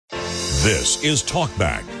This is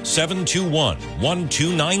Talkback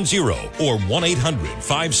 721-1290 or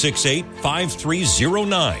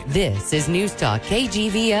 1-800-568-5309. This is News Talk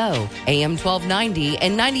KGVO, AM 1290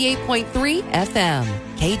 and 98.3 FM.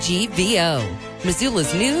 KGVO,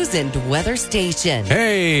 Missoula's news and weather station.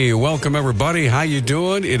 Hey, welcome everybody. How you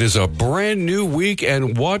doing? It is a brand new week,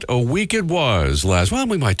 and what a week it was last. Well,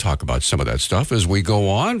 we might talk about some of that stuff as we go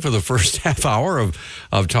on for the first half hour of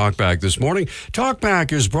Talkback this morning.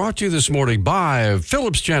 Talkback is brought to you this morning by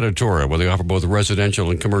Phillips Janitorial, where they offer both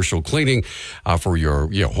residential and commercial cleaning for your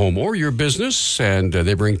home or your business, and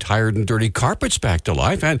they bring tired and dirty carpets back to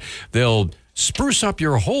life, and they'll spruce up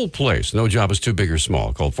your whole place. No job is too big or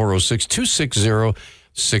small. Call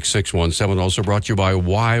 406-260-6617. Also brought to you by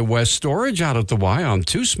Y West Storage out at the Y on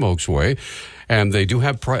Two Smokes Way. And they do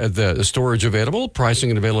have the storage available, pricing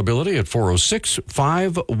and availability at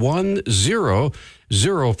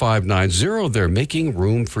 406-510-0590. They're making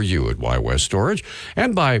room for you at Y West Storage.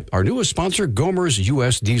 And by our newest sponsor, Gomer's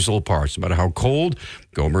U.S. Diesel Parts. No matter how cold,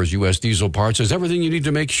 Gomer's U.S. Diesel Parts has everything you need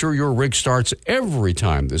to make sure your rig starts every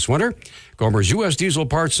time this winter. Gomer's U.S. Diesel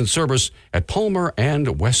Parts and Service at Palmer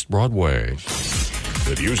and West Broadway.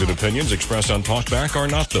 The views and opinions expressed on Talkback are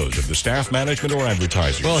not those of the staff, management, or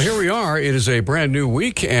advertisers. Well, here we are. It is a brand new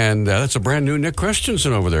week, and that's a brand new Nick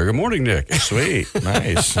Christensen over there. Good morning, Nick. Sweet.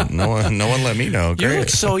 Nice. No one let me know. Great. You look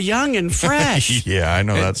so young and fresh. Yeah, I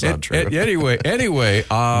know that's not true. Anyway,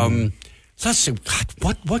 let's see.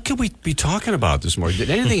 God, what could we be talking about this morning? Did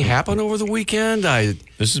anything happen over the weekend?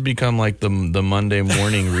 This has become like the Monday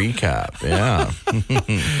morning recap. Yeah.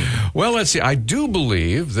 Well, let's see. I do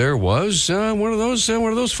believe there was one of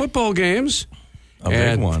those football games.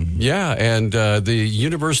 Big one. Yeah, and the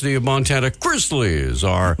University of Montana Grizzlies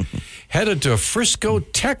are headed to Frisco,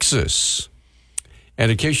 Texas. And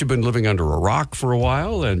in case you've been living under a rock for a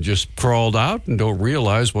while and just crawled out and don't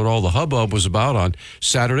realize what all the hubbub was about on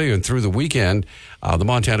Saturday and through the weekend, the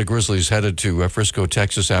Montana Grizzlies headed to Frisco,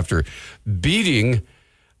 Texas after beating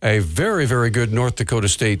a very, very good North Dakota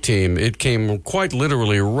State team. It came quite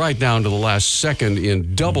literally right down to the last second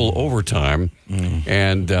in double overtime.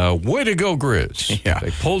 And way to go, Grizz. Yeah. They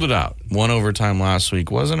pulled it out. One overtime last week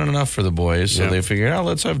wasn't enough for the boys, so they figured,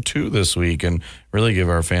 let's have two this week and really give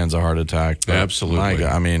our fans a heart attack. But absolutely. My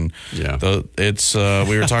God, I mean, it's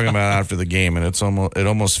we were talking about it after the game, and it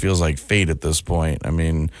almost feels like fate at this point. I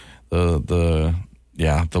mean, the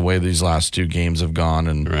way these last two games have gone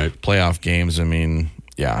and playoff games, I mean,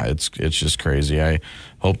 yeah, it's just crazy. I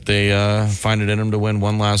hope they find it in them to win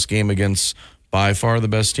one last game against by far the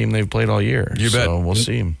best team they've played all year. You bet. So we'll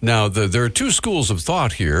see. Now, there are two schools of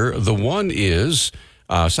thought here. The one is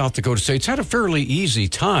South Dakota State's had a fairly easy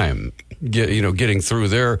time getting through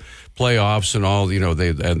their playoffs and all.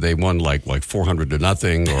 They won like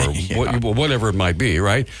 400-0 or whatever it might be,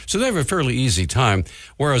 right? So they have a fairly easy time.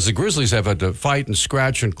 Whereas the Grizzlies have had to fight and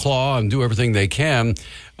scratch and claw and do everything they can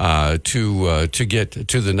to get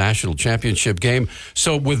to the national championship game.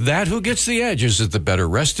 So with that, who gets the edge? Is it the better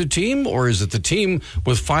rested team, or is it the team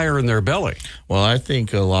with fire in their belly? Well, I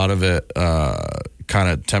think a lot of it kind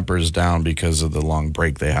of tempers down because of the long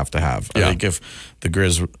break they have to have. I think if the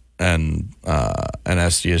Grizz and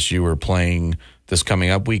SDSU were playing this coming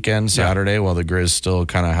up weekend, Saturday, while the Grizz still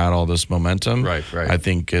kind of had all this momentum. Right. I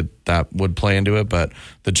think that would play into it. But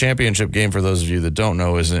the championship game, for those of you that don't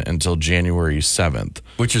know, isn't until January 7th.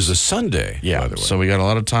 Which is a Sunday, by the way. So we got a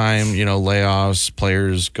lot of time, layoffs,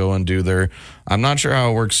 players go and do their... I'm not sure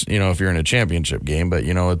how it works, if you're in a championship game, but,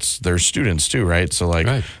 they're students too, right? So,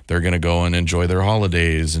 they're going to go and enjoy their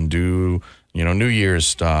holidays and do... New Year's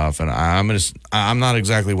stuff, and I'm not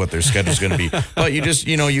exactly what their schedule's going to be, but you just,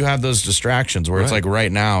 you have those distractions where it's like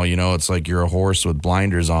right now, it's like you're a horse with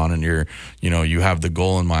blinders on, and you're, you have the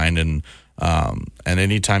goal in mind, and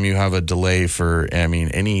anytime you have a delay for,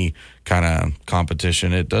 any kind of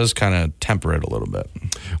competition, it does kind of temper it a little bit.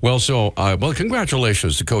 Well,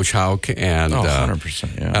 congratulations to Coach Houck. And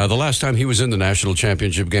 100%, yeah. The last time he was in the national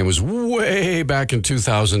championship game was way back in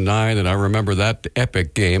 2009, and I remember that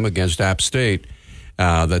epic game against App State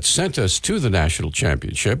that sent us to the national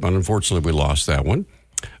championship, and unfortunately we lost that one.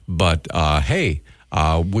 But, we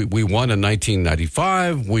won in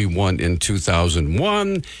 1995, we won in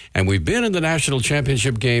 2001, and we've been in the national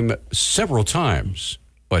championship game several times,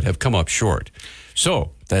 but have come up short.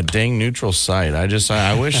 So that dang neutral site, I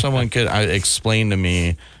wish someone could explain to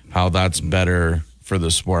me how that's better for the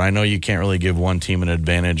sport. I know you can't really give one team an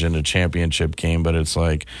advantage in a championship game, but it's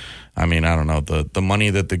like, I don't know, the money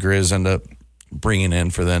that the Grizz end up bringing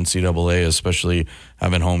in for the NCAA, especially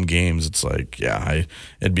having home games, it's like,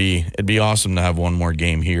 it'd be awesome to have one more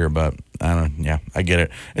game here, but I get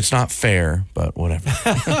it. It's not fair, but whatever.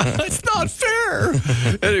 It's not fair.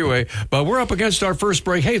 Anyway, but we're up against our first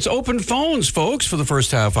break. Hey, it's open phones, folks, for the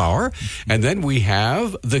first half hour. And then we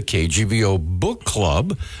have the KGVO Book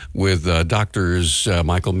Club with Doctors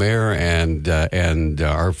Michael Mayer and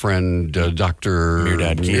our friend Dr.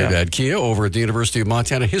 Mehrdad Kia over at the University of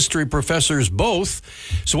Montana. History professors both.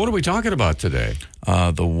 So what are we talking about today?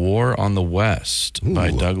 The War on the West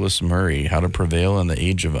by Douglas Murray. How to Prevail in the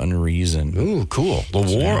Age of Unreason. Ooh, cool. The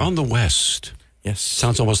War on the West. Yes.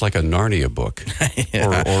 Sounds almost like a Narnia book.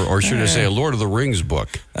 or should I say a Lord of the Rings book.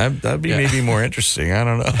 That'd be maybe more interesting. I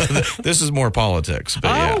don't know. This is more politics.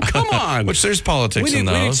 But come on. Which there's politics in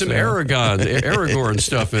those. We need some Aragorn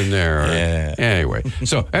stuff in there. Yeah. Anyway,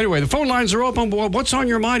 the phone lines are open. What's on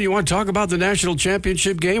your mind? You want to talk about the national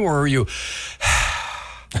championship game, or are you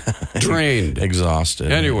drained? Exhausted.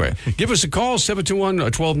 Anyway, give us a call,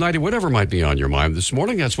 721-1290, whatever might be on your mind this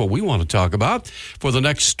morning. That's what we want to talk about for the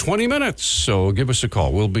next 20 minutes. So give us a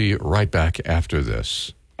call. We'll be right back after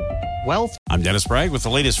this. I'm Dennis Bragg with the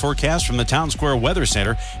latest forecast from the Town Square Weather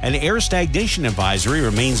Center. An air stagnation advisory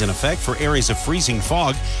remains in effect for areas of freezing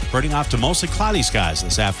fog, spreading off to mostly cloudy skies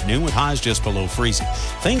this afternoon with highs just below freezing.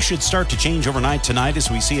 Things should start to change overnight tonight as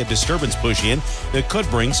we see a disturbance push in that could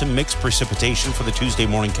bring some mixed precipitation for the Tuesday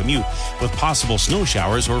morning commute with possible snow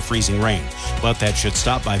showers or freezing rain. But that should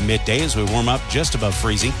stop by midday as we warm up just above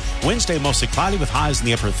freezing. Wednesday mostly cloudy with highs in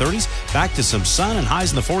the upper 30s, back to some sun and highs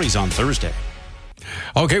in the 40s on Thursday.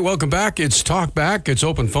 Okay, welcome back. It's Talk Back. It's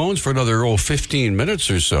open phones for another 15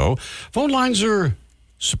 minutes or so. Phone lines are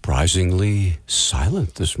surprisingly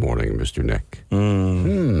silent this morning, Mr. Nick.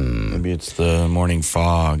 Maybe it's the morning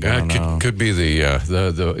fog. I don't know. Could be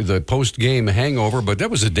the post-game hangover, but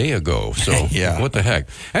that was a day ago, so what the heck.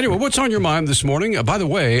 Anyway, what's on your mind this morning? By the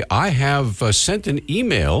way, I have sent an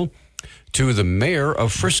email to the mayor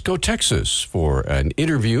of Frisco, Texas for an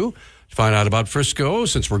interview. Find out about Frisco,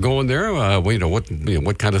 since we're going there.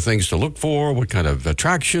 What kind of things to look for, what kind of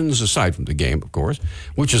attractions, aside from the game, of course,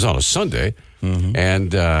 which is on a Sunday. Mm-hmm.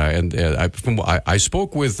 And I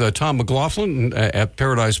spoke with Tom McLaughlin at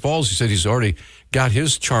Paradise Falls. He said he's already got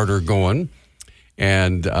his charter going,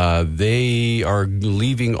 and they are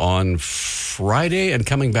leaving on Friday and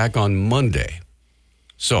coming back on Monday.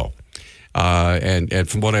 So. And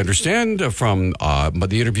from what I understand from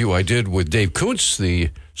the interview I did with Dave Kuntz, the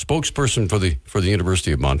spokesperson for the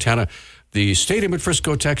University of Montana, the stadium at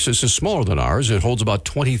Frisco, Texas is smaller than ours. It holds about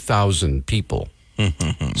 20,000 people.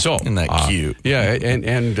 So isn't that cute? Yeah,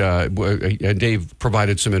 and Dave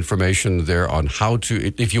provided some information there on how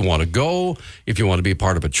to, if you want to go, if you want to be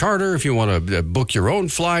part of a charter, if you want to book your own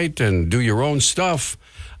flight and do your own stuff.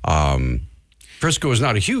 Frisco is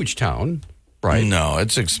not a huge town. Right. No,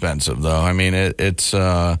 it's expensive though. I mean, it's.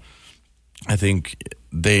 I think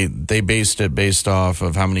they based off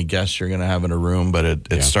of how many guests you're going to have in a room, but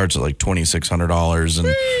it starts at like $2,600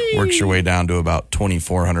 and works your way down to about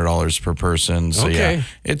 $2,400 per person. So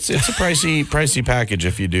it's a pricey package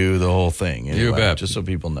if you do the whole thing. Anyway, you bet. Just so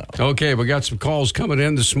people know. Okay, we got some calls coming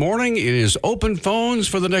in this morning. It is open phones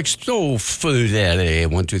for the next 1, 2,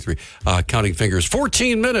 3, counting fingers,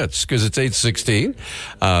 14 minutes because it's 8:16.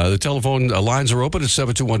 The telephone lines are open at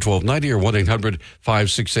 721-1290 or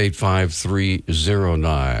 1-800-568-5309.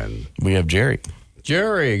 We have Jerry.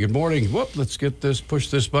 Jerry, good morning. Whoop, let's push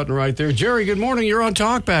this button right there. Jerry, good morning. You're on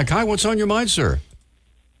Talkback. Hi, what's on your mind, sir?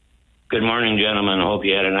 Good morning, gentlemen. Hope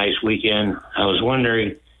you had a nice weekend. I was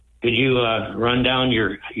wondering, could you run down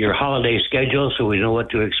your holiday schedule so we know what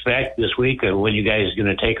to expect this week, or when you guys going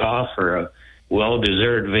to take off for a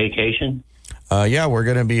well-deserved vacation? We're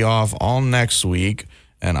going to be off all next week.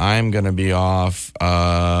 And I'm going to be off,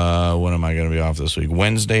 when am I going to be off this week?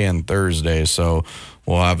 Wednesday and Thursday. So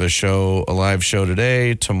we'll have a live show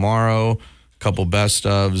today, tomorrow, a couple best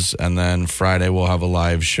ofs, and then Friday we'll have a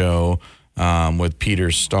live show with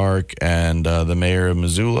Peter Stark and the mayor of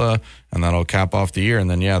Missoula, and that'll cap off the year. And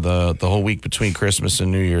then, the whole week between Christmas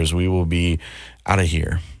and New Year's, we will be out of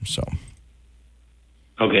here. So.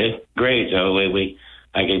 Okay, great. So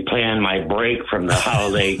I can plan my break from the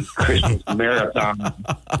holiday Christmas marathon.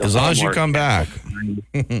 As long as you come back.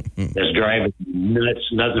 It's driving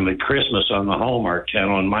nuts. Nothing but Christmas on the Hallmark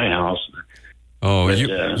Channel in my house. Oh, but,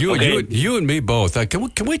 you and me both.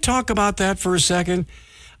 Can we talk about that for a second?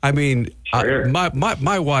 I mean, sure.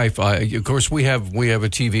 My wife. Of course, we have a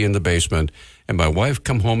TV in the basement, and my wife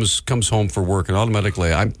comes home for work, and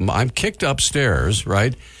automatically I'm kicked upstairs,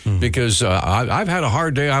 right? Mm-hmm. Because I've had a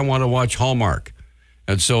hard day. I want to watch Hallmark.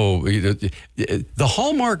 And so the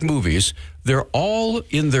Hallmark movies, they're all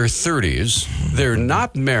in their 30s. They're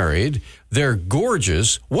not married. They're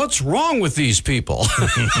gorgeous. What's wrong with these people?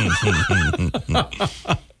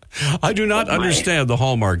 I do not understand the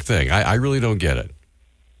Hallmark thing. I really don't get it.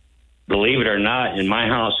 Believe it or not, in my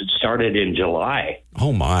house, it started in July.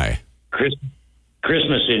 Oh, my.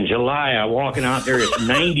 Christmas in July. I'm walking out there. It's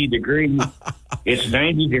 90 degrees. It's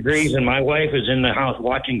 90 degrees, and my wife is in the house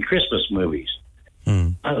watching Christmas movies.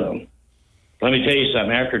 Let me tell you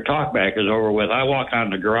something. After talkback is over with, I walk out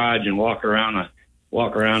in the garage and walk around,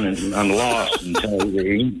 and I'm lost until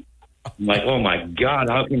I'm like, oh my God,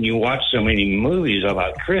 how can you watch so many movies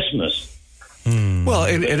about Christmas? Well,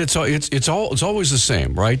 and it's always the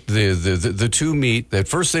same, right? The two meet. At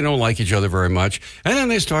first, they don't like each other very much, and then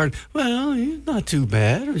they start. Well, not too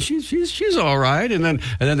bad. Or she's all right, and then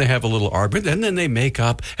they have a little argument, and then they make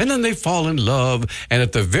up, and then they fall in love, and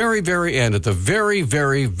at the very, very end,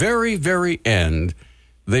 end,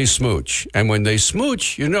 they smooch, and when they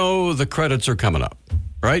smooch, the credits are coming up,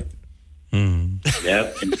 right?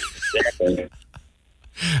 Yep. Exactly.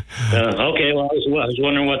 Okay, well, I was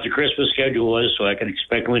wondering what the Christmas schedule was, so I can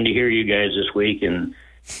expect when to hear you guys this week, and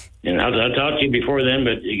I'll talk to you before then.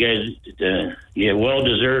 But you guys, you have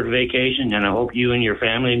well-deserved vacation, and I hope you and your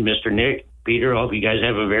family, Mr. Nick, Peter, I hope you guys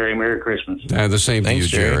have a very Merry Christmas. The same to you,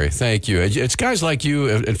 Jerry. Thank you. It's guys like you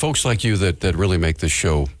and folks like you that really make this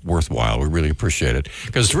show worthwhile. We really appreciate it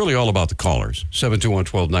because it's really all about the callers.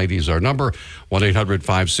 721-1290 is our number,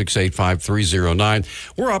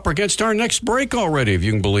 1-800-568-5309. We're up against our next break already, if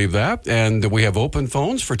you can believe that, and we have open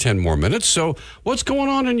phones for 10 more minutes. So what's going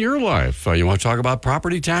on in your life? You want to talk about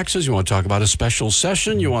property taxes? You want to talk about a special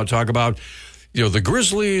session? You want to talk about the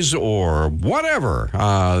Grizzlies or whatever?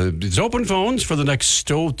 It's open phones for the next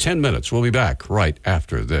 10 minutes. We'll be back right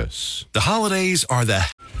after this. The holidays are the...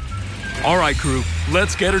 All right, crew,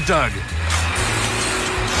 let's get her dug.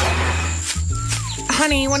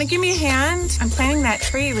 Honey, you want to give me a hand? I'm planting that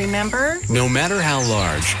tree, remember? No matter how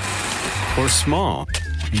large or small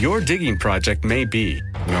your digging project may be,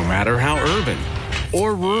 no matter how urban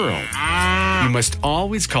or rural, you must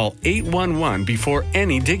always call 811 before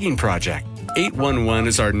any digging project. 811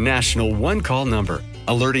 is our national one-call number,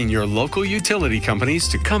 alerting your local utility companies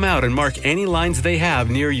to come out and mark any lines they have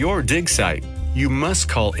near your dig site. You must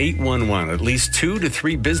call 811 at least 2 to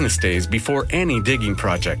 3 business days before any digging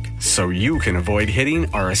project, so you can avoid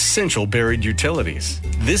hitting our essential buried utilities.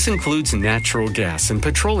 This includes natural gas and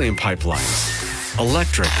petroleum pipelines,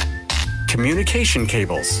 electric, communication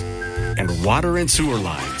cables, and water and sewer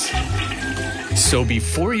lines. So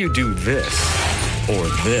before you do this or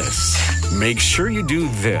this, make sure you do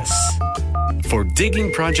this. For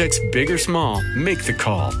digging projects big or small, make the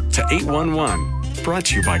call to 811. Brought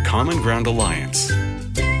to you by Common Ground Alliance.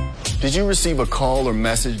 Did you receive a call or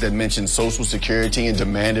message that mentioned Social Security and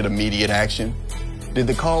demanded immediate action? Did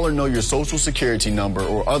the caller know your Social Security number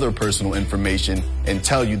or other personal information and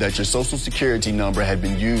tell you that your Social Security number had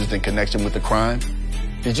been used in connection with a crime?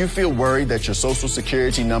 Did you feel worried that your Social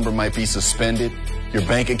Security number might be suspended, your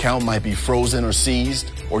bank account might be frozen or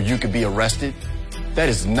seized, or you could be arrested? That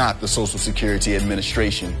is not the Social Security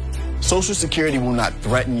Administration. Social Security will not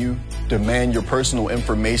threaten you, demand your personal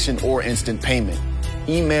information, or instant payment,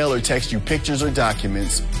 email or text you pictures or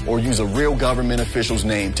documents, or use a real government official's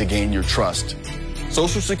name to gain your trust.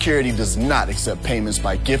 Social Security does not accept payments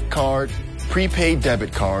by gift card, prepaid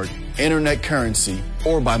debit card, internet currency,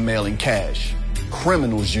 or by mailing cash.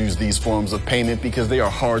 Criminals use these forms of payment because they are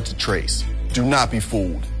hard to trace. Do not be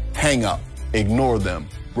fooled. Hang up. Ignore them.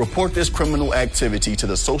 Report this criminal activity to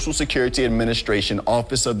the Social Security Administration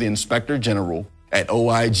Office of the Inspector General at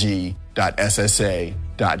oig.ssa.gov.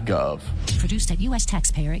 Produced at U.S.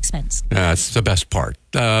 taxpayer expense. That's the best part.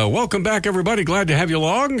 Welcome back, everybody. Glad to have you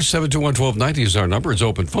along. 721-1290 is our number. It's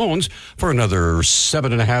open phones for another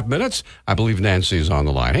 7.5 minutes. I believe Nancy is on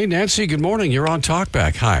the line. Hey, Nancy, good morning. You're on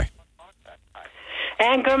Talkback. Hi.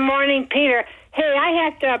 And good morning, Peter. Hey, I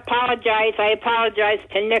have to apologize. I apologized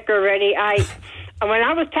to Nick already. When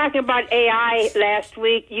I was talking about AI last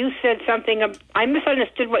week, you said something. I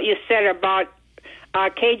misunderstood what you said about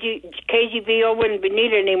KGVO wouldn't be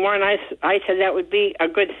needed anymore, and I said that would be a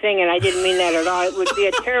good thing, and I didn't mean that at all. It would be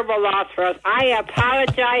a terrible loss for us. I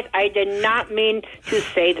apologize. I did not mean to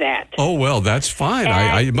say that. Oh, well, that's fine.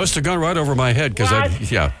 I must have gone right over my head because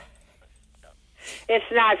yeah. It's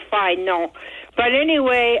not fine, no. But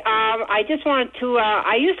anyway, I just wanted to,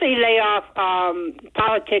 I usually lay off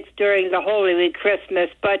politics during the Holy Week, Christmas,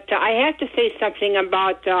 but I have to say something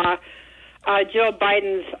about Joe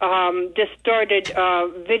Biden's distorted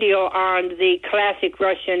video on the classic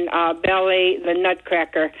Russian ballet, The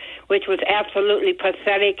Nutcracker. which was absolutely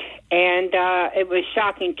pathetic, and it was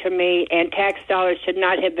shocking to me, and tax dollars should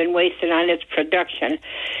not have been wasted on its production.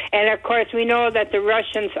 And, of course, we know that the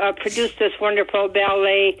Russians produced this wonderful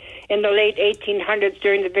ballet in the late 1800s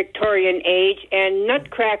during the Victorian age, and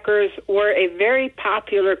nutcrackers were a very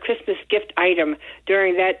popular Christmas gift item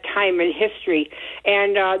during that time in history.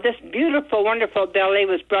 And this beautiful, wonderful ballet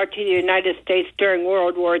was brought to the United States during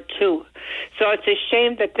World War II. So it's a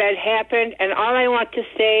shame that that happened, and all I want to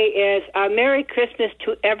say is Merry Christmas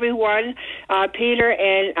to everyone, Peter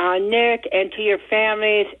and Nick, and to your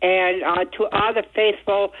families, and to all the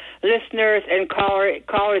faithful listeners and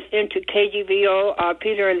callers into KGVO,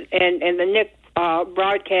 Peter and the Nick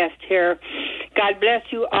broadcast here. God bless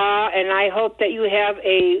you all, and I hope that you have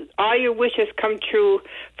all your wishes come true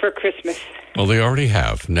for Christmas. Well, they already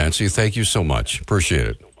have. Nancy, thank you so much. Appreciate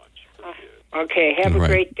it. Okay, have a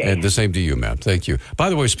great day. And the same to you, ma'am. Thank you. By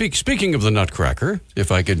the way, speaking of the Nutcracker,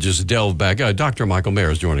 if I could just delve back, Dr. Michael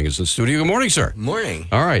Mayer is joining us in the studio. Good morning, sir. Morning.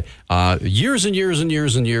 All right. Years and years and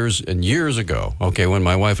years and years and years ago, okay, when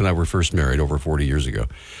my wife and I were first married over 40 years ago,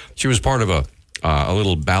 she was part of a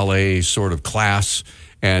little ballet sort of class,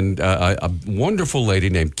 and a wonderful lady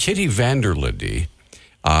named Kitty Vanderlinde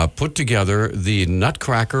put together the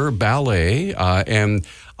Nutcracker Ballet, and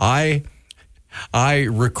I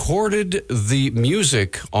recorded the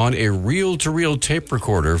music on a reel-to-reel tape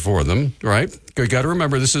recorder for them, right? You got to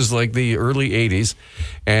remember, this is like the early 80s,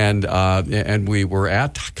 and we were I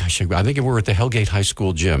think we were at the Hellgate High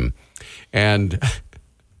School gym, and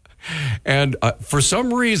for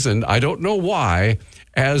some reason, I don't know why,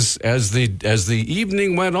 as the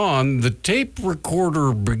evening went on, the tape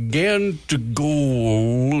recorder began to go a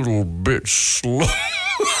little bit slow.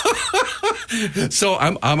 So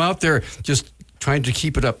I'm out there just trying to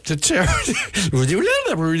keep it up to tempo.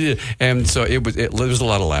 And so there was a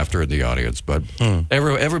lot of laughter in the audience, but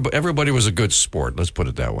everybody was a good sport. Let's put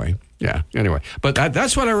it that way. Yeah. Anyway, but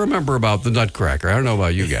that's what I remember about the Nutcracker. I don't know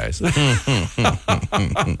about you guys.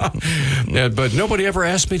 Yeah, but nobody ever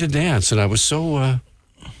asked me to dance, and I was so, I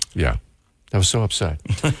was so upset.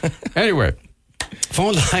 Anyway.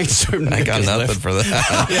 Phone lines are I got nothing for that.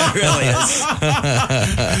 Yeah, it really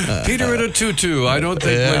is. Peter in a tutu. I don't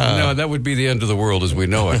think that would be the end of the world as we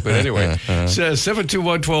know it. But anyway,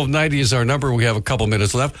 721-1290 is our number. We have a couple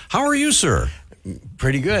minutes left. How are you, sir?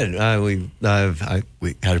 Pretty good. We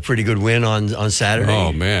had a pretty good win on Saturday.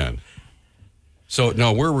 Oh, man. So,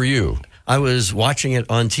 no, where were you? I was watching it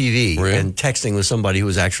on TV and texting with somebody who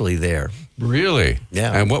was actually there. Really?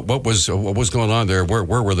 Yeah. And what was going on there? Where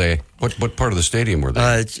were they? What part of the stadium were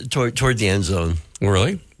they? Toward the end zone.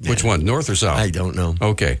 Really? Yeah. Which one? North or south? I don't know.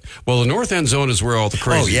 Okay. Well, the north end zone is where all the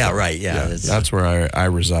crazy. Oh yeah, right. Yeah, that's where I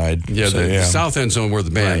reside. Yeah, the south end zone where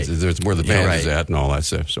the band is at and all that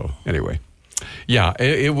stuff. So anyway. Yeah,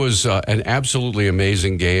 it was an absolutely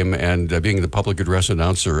amazing game, and being the public address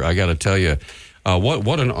announcer, I got to tell you,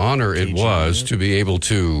 what an honor it was to be able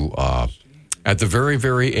to, at the very,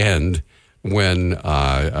 very end, when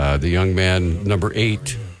the young man, number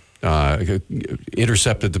 8,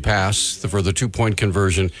 intercepted the pass for the 2-point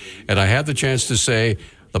conversion, and I had the chance to say,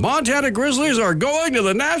 the Montana Grizzlies are going to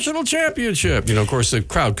the national championship. You know, of course, the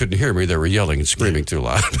crowd couldn't hear me. They were yelling and screaming too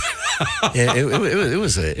loud. Yeah, it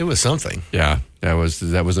was something. Yeah, that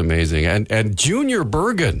was amazing. And Junior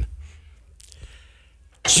Bergen,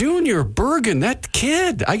 that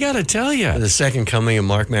kid, I got to tell you. The second coming of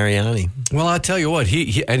Mark Mariani. Well, I'll tell you what,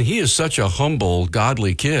 he is such a humble,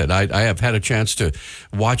 godly kid. I have had a chance to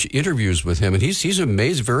watch interviews with him, and he's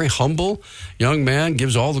amazing, very humble young man,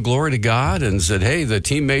 gives all the glory to God, and said, hey, the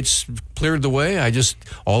teammates cleared the way.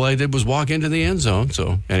 All I did was walk into the end zone.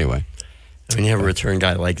 So anyway. When you have a return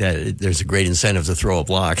guy like that, there's a great incentive to throw a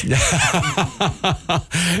block.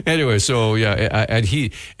 Anyway, so yeah,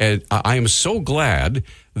 and I am so glad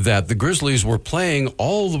that the Grizzlies were playing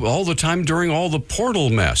all the time during all the portal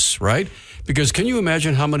mess, right? Because can you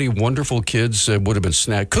imagine how many wonderful kids could have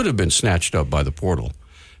been snatched up by the portal?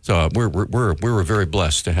 So we were very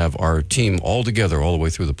blessed to have our team all together all the way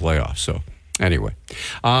through the playoffs. So anyway,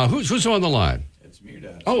 who's on the line?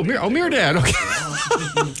 Oh, Mehrdad. Okay.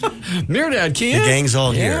 Mehrdad, Kia? The gang's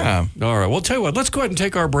all here. Yeah. All right. Well, tell you what, let's go ahead and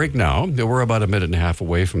take our break now. We're about a minute and a half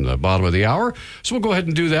away from the bottom of the hour. So we'll go ahead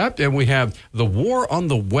and do that. And we have The War on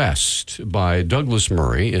the West by Douglas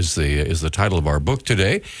Murray is the title of our book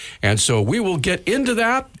today. And so we will get into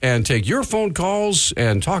that and take your phone calls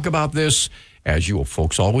and talk about this, as you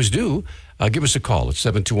folks always do. Give us a call at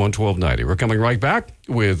 721-1290. We're coming right back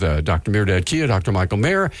with Dr. Mehrdad Kia, Dr. Michael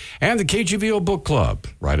Mayer, and the KGVO Book Club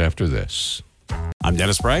right after this. I'm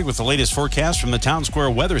Dennis Bragg with the latest forecast from the Town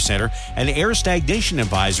Square Weather Center. An air stagnation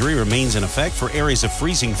advisory remains in effect for areas of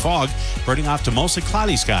freezing fog, spreading off to mostly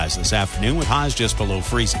cloudy skies this afternoon with highs just below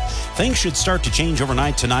freezing. Things should start to change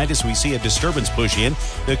overnight tonight as we see a disturbance push in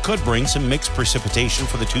that could bring some mixed precipitation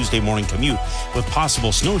for the Tuesday morning commute with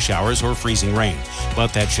possible snow showers or freezing rain.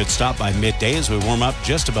 But that should stop by midday as we warm up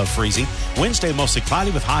just above freezing. Wednesday mostly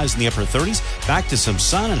cloudy with highs in the upper 30s, back to some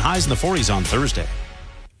sun and highs in the 40s on Thursday.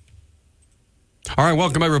 All right,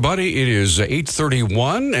 welcome everybody. It is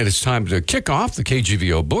 8:31, and it's time to kick off the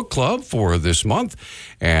KGVO Book Club for this month.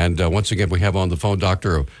 And once again, we have on the phone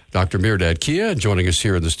Dr. Mehrdad Kia, joining us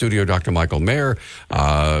here in the studio, Dr. Michael Mayer.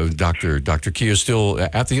 Dr. Kia is still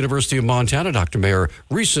at the University of Montana. Dr. Mayer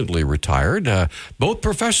recently retired, both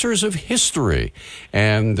professors of history.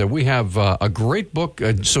 And we have a great book.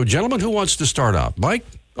 So, gentlemen, who wants to start out? Mike?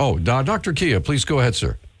 Oh, Dr. Kia, please go ahead,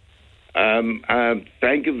 sir.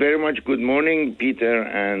 Thank you very much. Good morning, Peter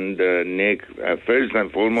and Nick. First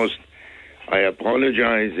and foremost, I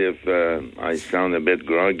apologize if I sound a bit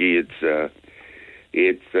groggy.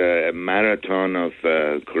 It's a marathon of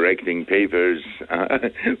correcting papers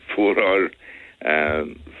for our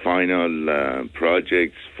final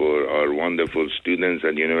projects for our wonderful students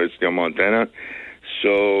at University of Montana.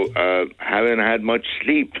 So haven't had much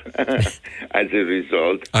sleep as a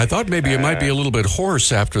result. I thought maybe it might be a little bit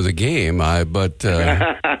hoarse after the game, but...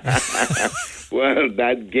 Well,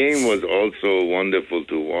 that game was also wonderful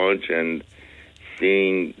to watch, and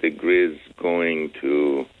seeing the Grizz going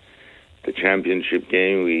to the championship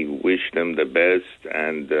game, we wish them the best,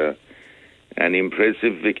 and an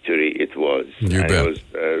impressive victory it was. You bet.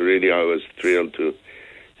 I was thrilled to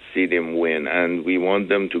see them win, and we want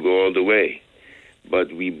them to go all the way.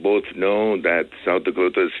 But we both know that South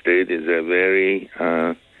Dakota State is a very,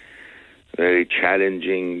 very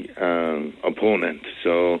challenging opponent.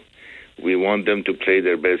 So we want them to play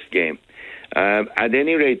their best game. At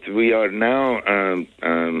any rate, we are now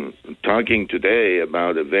talking today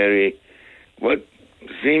about what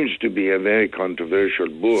seems to be a very controversial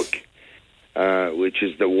book, which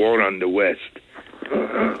is The War on the West.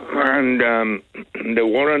 And The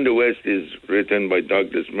War on the West is written by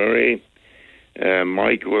Douglas Murray.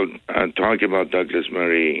 Mike will talk about Douglas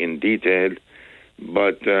Murray in detail,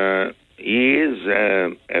 but he is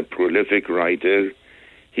a prolific writer.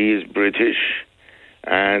 He is British,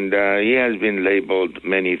 and he has been labeled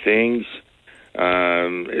many things,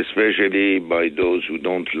 especially by those who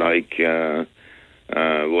don't like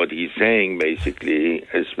what he's saying, basically,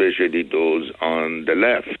 especially those on the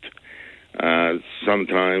left.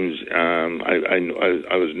 Sometimes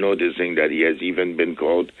I was noticing that he has even been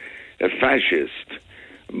called a fascist.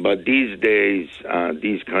 But these days,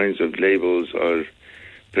 these kinds of labels are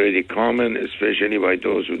pretty common, especially by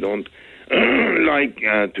those who don't like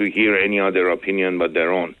to hear any other opinion but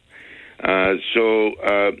their own. So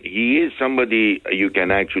he is somebody you can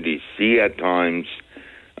actually see at times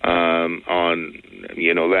on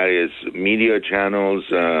various media channels.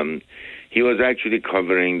 He was actually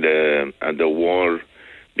covering the war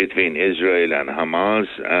between Israel and Hamas,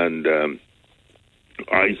 and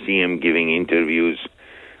I see him giving interviews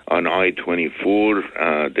on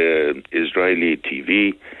I-24, the Israeli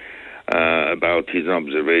TV, about his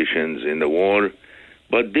observations in the war.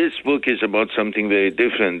 But this book is about something very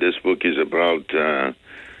different. This book is about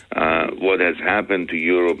what has happened to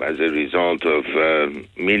Europe as a result of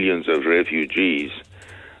millions of refugees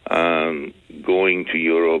going to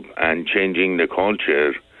Europe and changing the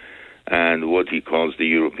culture and what he calls the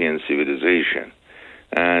European civilization.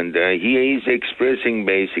 And he is expressing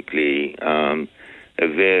basically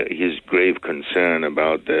his grave concern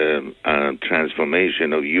about the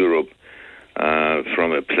transformation of Europe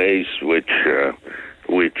from a place which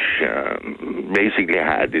basically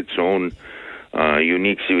had its own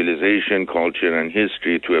unique civilization, culture, and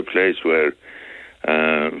history to a place where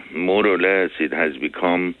more or less it has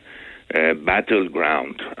become a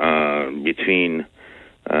battleground between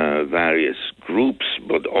various groups,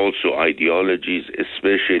 but also ideologies,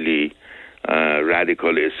 especially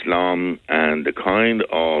radical Islam, and the kind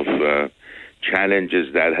of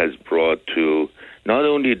challenges that has brought to not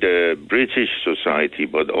only the British society,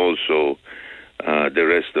 but also the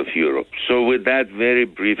rest of Europe. So with that very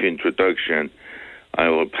brief introduction, I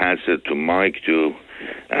will pass it to Mike to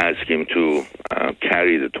ask him to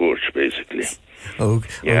carry the torch, basically.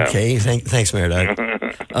 Okay. Thanks, Mehrdad.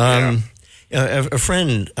 A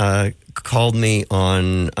friend called me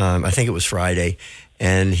on, I think it was Friday,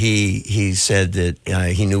 and he said that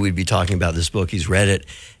he knew we'd be talking about this book. He's read it,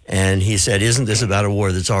 and he said, "Isn't this about a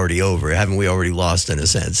war that's already over? Haven't we already lost, in a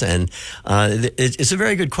sense?" And it's a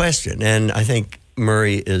very good question, and I think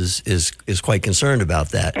Murray is quite concerned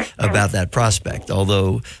about that prospect.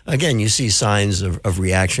 Although, again, you see signs of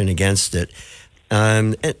reaction against it.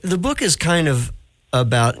 The book is kind of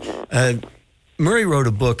about. Murray wrote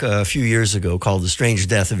a book a few years ago called The Strange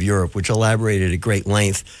Death of Europe, which elaborated at great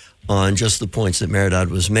length on just the points that Mehrdad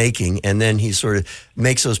was making, and then he sort of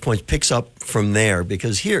makes those points, picks up from there,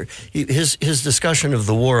 because here his discussion of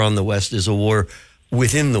the war on the West is a war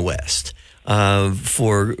within the West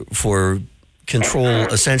for control,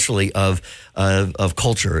 essentially, of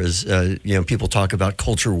culture. As people talk about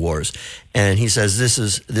culture wars, and he says this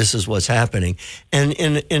is what's happening, and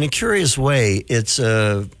in a curious way,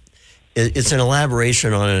 it's an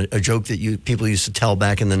elaboration on a joke that people used to tell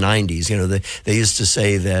back in the 90s. They used to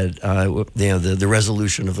say that the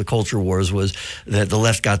resolution of the culture wars was that the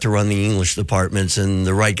left got to run the English departments and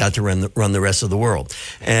the right got to run the rest of the world.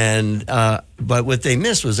 And but what they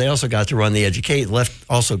missed was they also got to run the left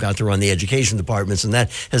also got to run the education departments, and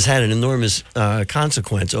that has had an enormous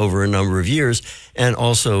consequence over a number of years, and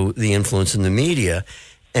also the influence in the media.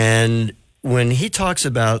 And when he talks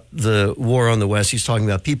about the war on the West, he's talking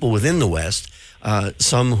about people within the West,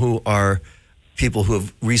 some who are people who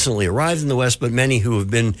have recently arrived in the West, but many who have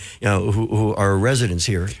been, who are residents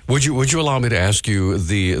here. Would you allow me to ask you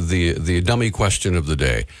the dummy question of the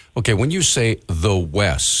day? Okay, when you say the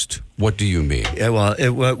West, what do you mean? Yeah, well,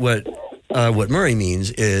 what Murray means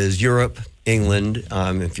is Europe, England,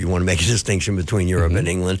 if you want to make a distinction between Europe and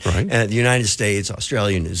England, right, and the United States,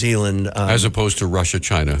 Australia, New Zealand, as opposed to Russia,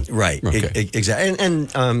 China, right? Okay. Exactly,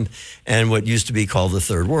 and what used to be called the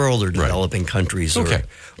Third World or developing countries, or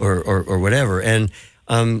whatever. And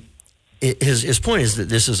his point is that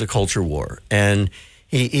this is a culture war, and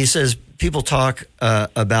he says people talk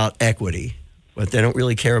about equity, but they don't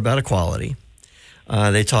really care about equality.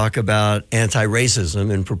 They talk about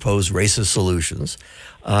anti-racism and propose racist solutions.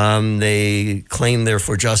 They claim they're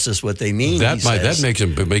for justice. What they mean, that makes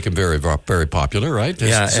him very, very popular, right?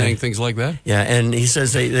 Saying things like that. Yeah, and he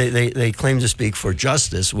says they claim to speak for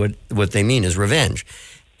justice. What they mean is revenge.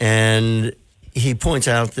 And he points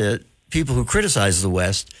out that people who criticize the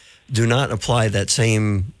West do not apply that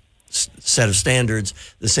same set of standards,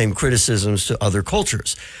 the same criticisms to other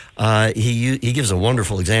cultures. He gives a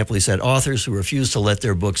wonderful example. He said, authors who refuse to let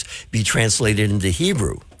their books be translated into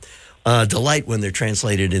Hebrew delight when they're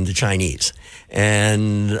translated into Chinese.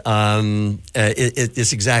 And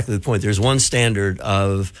it's exactly the point. There's one standard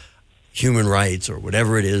of human rights or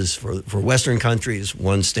whatever it is for Western countries,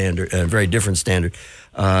 one standard, a very different standard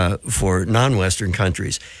for non-Western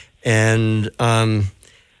countries. And,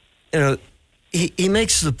 he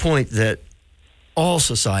makes the point that all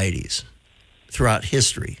societies throughout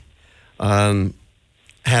history have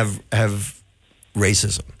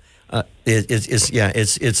racism.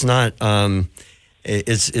 It's not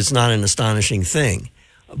an astonishing thing,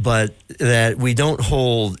 but that we don't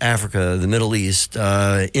hold Africa, the Middle East,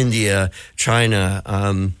 India,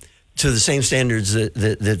 China to the same standards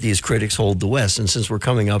that these critics hold the West. And since we're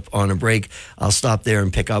coming up on a break, I'll stop there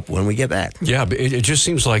and pick up when we get back. Yeah, but it just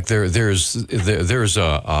seems like there's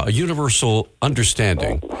a universal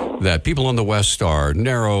understanding that people on the West are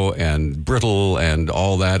narrow and brittle and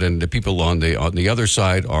all that, and the people on the other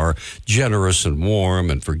side are generous and warm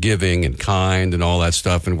and forgiving and kind and all that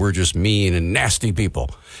stuff, and we're just mean and nasty people.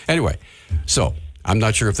 Anyway, so I'm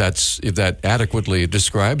not sure if that adequately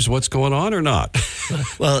describes what's going on or not.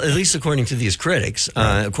 Well, at least according to these critics,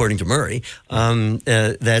 according to Murray,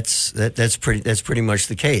 that's pretty much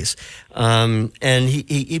the case. And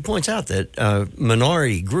he points out that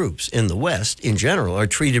minority groups in the West, in general, are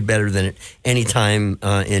treated better than at any time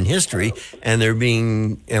in history, and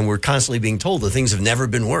we're constantly being told that things have never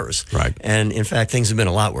been worse. Right. And in fact, things have been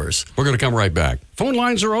a lot worse. We're going to come right back. Phone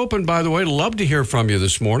lines are open, by the way. Love to hear from you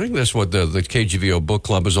this morning. That's what the KGVO Book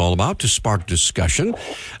Club is all about, to spark discussion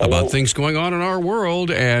about things going on in our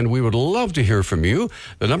world, and we would love to hear from you.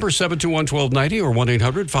 The number is 721-1290 or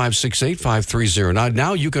 1-800-568-5309.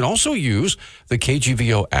 Now you can also use the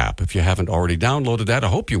KGVO app. If you haven't already downloaded that, I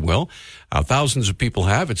hope you will. Thousands of people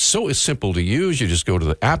have. It's so simple to use. You just go to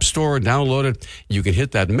the App Store, download it. You can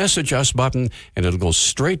hit that Message Us button, and it'll go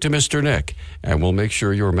straight to Mr. Nick, and we'll make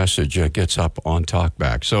sure your message gets up on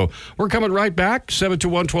Talkback. So we're coming right back.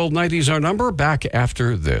 721-1290 is our number. Back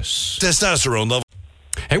after this. Testosterone level.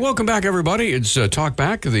 Hey, welcome back, everybody. It's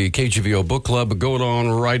Talkback, the KGVO Book Club going on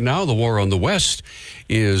right now. The War on the West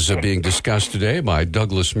is being discussed today by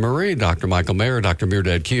Douglas Murray, Dr. Michael Mayer, Dr.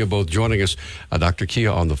 Mehrdad Kia, both joining us. Dr.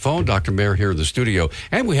 Kia on the phone, Dr. Mayer here in the studio.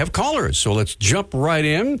 And we have callers, so let's jump right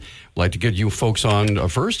in. I'd like to get you folks on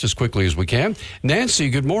first as quickly as we can. Nancy,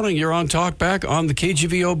 good morning. You're on Talkback on the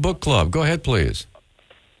KGVO Book Club. Go ahead, please.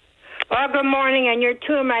 Well, good morning, and you're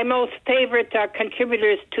two of my most favorite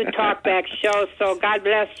contributors to Talkback Show, so God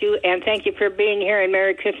bless you, and thank you for being here, and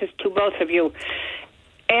Merry Christmas to both of you.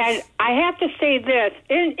 And I have to say this,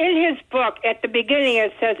 in his book, at the beginning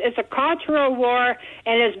it says, it's a cultural war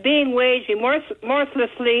and is being waged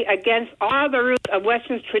remorselessly against all the roots of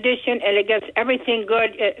Western tradition and against everything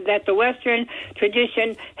good that the Western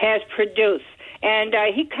tradition has produced. And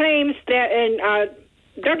he claims that, and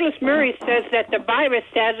Douglas Murray says that the virus,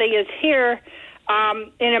 sadly, is here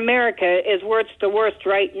in America, is where it's the worst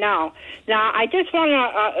right now. Now, I just want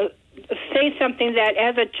to say something that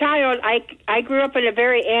as a child, I grew up in a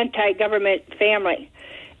very anti-government family.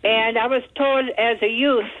 And I was told as a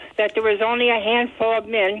youth that there was only a handful of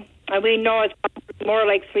men, and we know it's more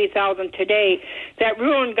like 3,000 today, that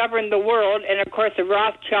rule and govern the world. And, of course, the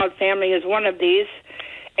Rothschild family is one of these.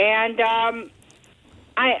 And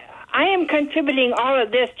I am contributing all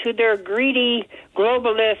of this to their greedy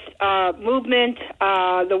globalist movement,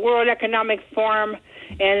 the World Economic Forum,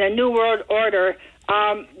 and the New World Order.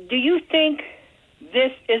 Do you think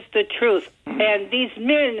this is the truth? And these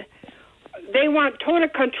men, they want total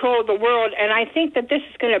control of the world, and I think that this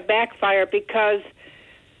is going to backfire because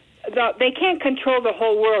they can't control the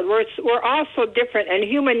whole world. We're all so different, and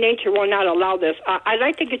human nature will not allow this. I'd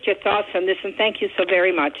like to get your thoughts on this, and thank you so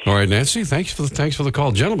very much. All right, Nancy, thanks for the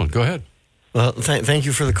call. Gentlemen, go ahead. Well, thank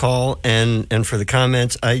you for the call and for the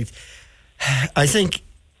comments. I think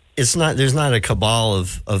there's not a cabal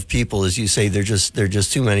of people, as you say. They're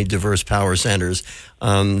just too many diverse power centers.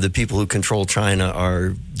 The people who control China are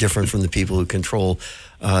different from the people who control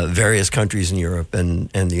various countries in Europe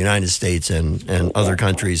and the United States and other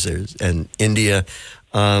countries and India.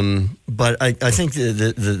 But I think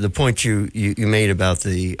the point you made about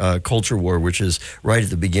the culture war, which is right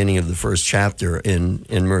at the beginning of the first chapter in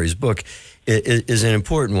Murray's book, is an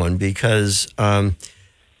important one because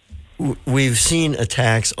we've seen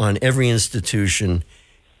attacks on every institution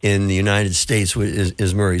in the United States,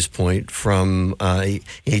 is Murray's point. From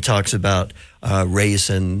he talks about race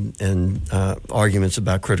and arguments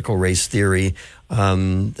about critical race theory,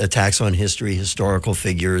 attacks on history, historical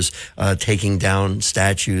figures, taking down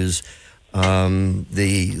statues, the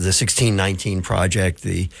 1619 Project,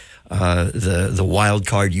 the wild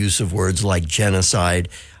card use of words like genocide,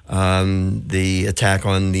 the attack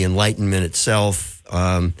on the Enlightenment itself.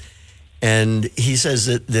 And he says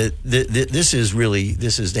that this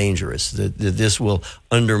is dangerous, that this will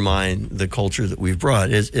undermine the culture that we've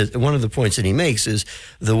brought. One of the points that he makes is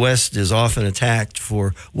the West is often attacked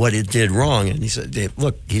for what it did wrong. And he said,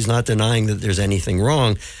 look, he's not denying that there's anything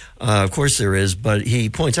wrong. Of course there is, but he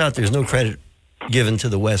points out there's no credit given to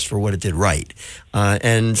the West for what it did right.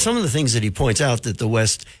 And some of the things that he points out that the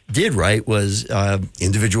West did right was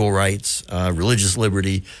individual rights, religious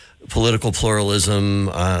liberty, political pluralism,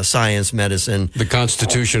 science, medicine, the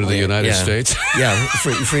Constitution of the United States,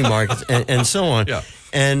 free markets, and so on. Yeah.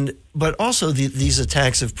 But also these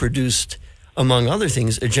attacks have produced, among other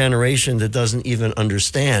things, a generation that doesn't even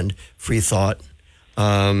understand free thought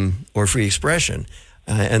or free expression.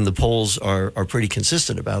 And the polls are pretty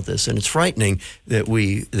consistent about this, and it's frightening that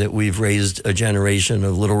we've raised a generation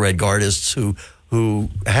of little red guardists who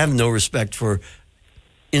have no respect for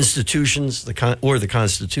institutions or the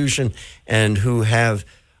Constitution, and who have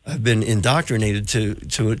been indoctrinated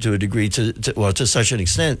to a degree to such an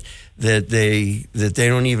extent that they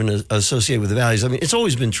don't even associate with the values. I mean, it's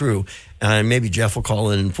always been true, and maybe Jeff will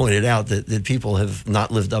call in and point it out that people have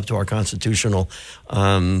not lived up to our constitutional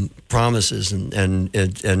promises,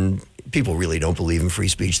 and people really don't believe in free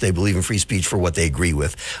speech. They believe in free speech for what they agree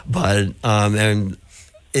with, but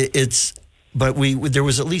there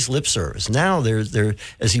was at least lip service. Now there,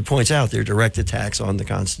 as he points out, there are direct attacks on the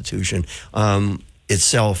Constitution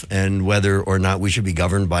itself, and whether or not we should be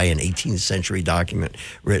governed by an 18th century document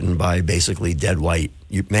written by basically dead white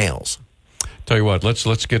males. Tell you what,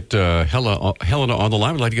 let's get Helena on the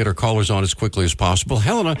line. We'd like to get our callers on as quickly as possible.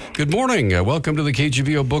 Helena, good morning. Welcome to the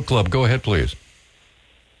KGVO Book Club. Go ahead, please.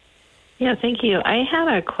 Yeah, thank you. I had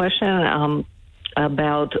a question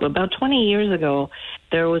about 20 years ago.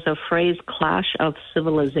 There was a phrase, clash of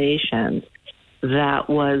civilizations, that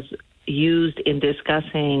was used in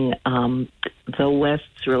discussing the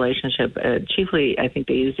West's relationship. Chiefly, I think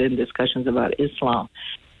they used it in discussions about Islam.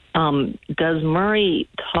 Does Murray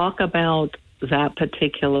talk about that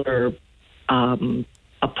particular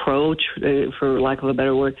approach, for lack of a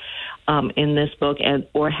better word, in this book,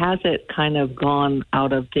 or has it kind of gone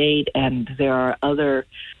out of date and there are other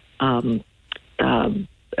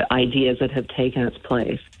ideas that have taken its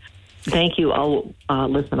place? Thank you. I'll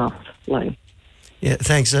listen offline. Yeah,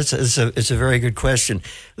 thanks. It's a very good question.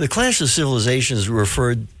 The Clash of Civilizations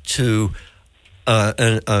referred to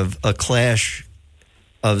a clash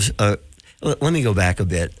of. Let me go back a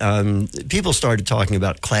bit. People started talking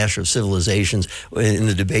about Clash of Civilizations in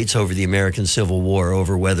the debates over the American Civil War,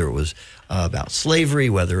 over whether it was about slavery,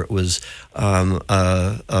 whether it was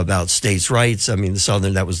about states' rights. I mean,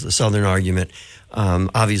 that was the Southern argument.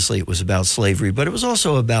 Obviously, it was about slavery, but it was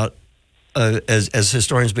also about, as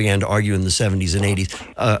historians began to argue in the 70s and 80s,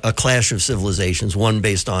 a clash of civilizations, one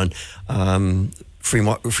based on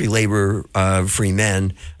free labor, free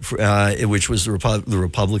men, which was the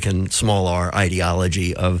Republican small r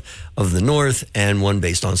ideology of the North, and one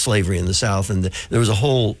based on slavery in the South. And there was a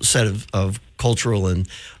whole set of cultural and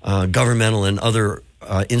governmental and other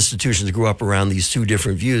institutions that grew up around these two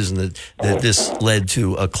different views, and that this led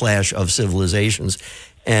to a clash of civilizations.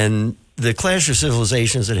 And the Clash of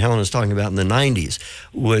Civilizations that Helen was talking about in the 90s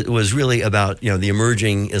was really about, the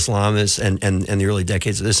emerging Islamists and the early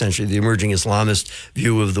decades of this century, the emerging Islamist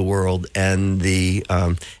view of the world and the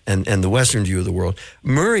Western view of the world.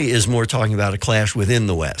 Murray is more talking about a clash within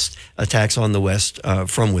the West, attacks on the West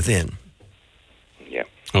from within. Yeah.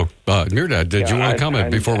 Oh, Mehrdad, did you want to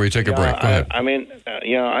comment before we take a break? Go ahead.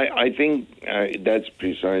 I think that's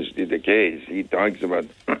precisely the case. He talks about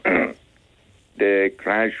the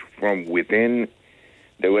clash from within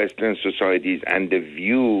the Western societies and the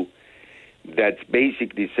view that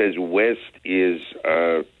basically says West is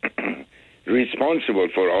responsible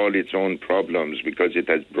for all its own problems because it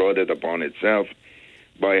has brought it upon itself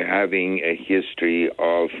by having a history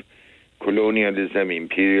of colonialism,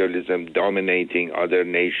 imperialism, dominating other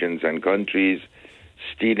nations and countries,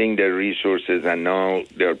 stealing their resources, and now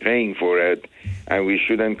they're paying for it, and we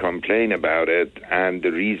shouldn't complain about it. And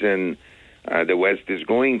the reason the West is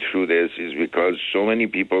going through this is because so many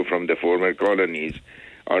people from the former colonies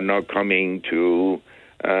are now coming to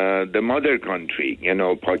the mother country.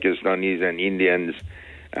 Pakistanis and Indians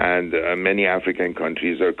and many African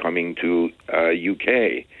countries are coming to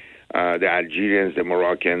UK. The Algerians, the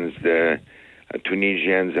Moroccans, the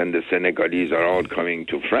Tunisians, and the Senegalese are all coming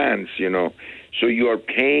to France, So you are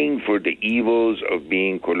paying for the evils of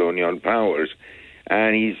being colonial powers.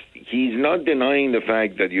 And he's not denying the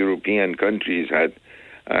fact that European countries had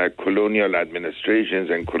colonial administrations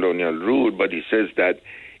and colonial rule, but he says that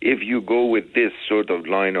if you go with this sort of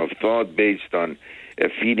line of thought based on a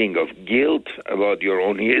feeling of guilt about your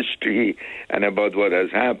own history and about what has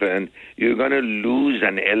happened, you're going to lose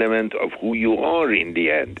an element of who you are in the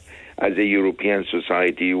end as a European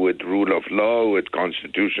society with rule of law, with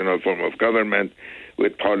constitutional form of government,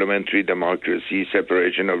 with parliamentary democracy,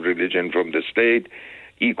 separation of religion from the state,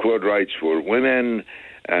 equal rights for women,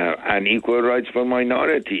 and equal rights for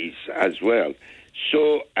minorities as well.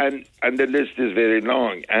 So, and the list is very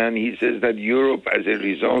long. And he says that Europe, as a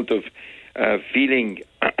result of feeling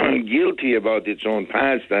guilty about its own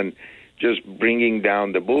past and just bringing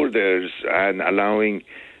down the borders and allowing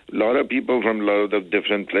a lot of people from a lot of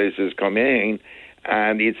different places come in,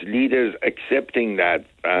 and its leaders accepting that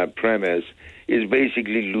premise, is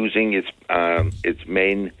basically losing its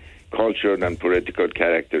main cultural and political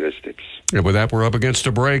characteristics. And with that, we're up against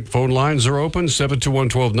a break. Phone lines are open.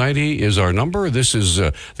 721-1290 is our number. This is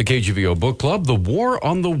the KGVO Book Club, The War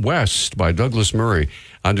on the West by Douglas Murray,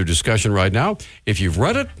 under discussion right now. If you've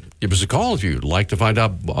read it, give us a call. If you'd like to find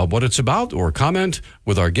out what it's about or comment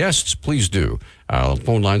with our guests, please do.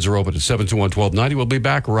 Phone lines are open at 721-1290. We'll be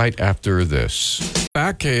back right after this.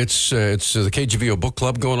 Back, it's the KGVO Book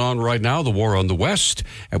Club going on right now, The War on the West.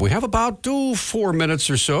 And we have about 4 minutes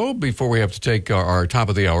or so before we have to take our top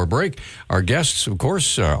of the hour break. Our guests, of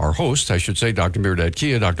course, our host, I should say, Dr. Mehrdad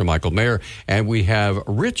Kia, Dr. Michael Mayer, and we have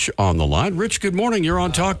Rich on the line. Rich, good morning. You're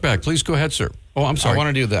on Talkback. Please go ahead, sir. Oh, I'm sorry. I want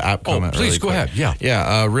to do the app comment. Please really go quick. ahead. Yeah.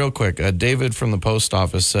 Yeah, real quick. David from the post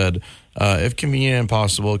office said, if convenient and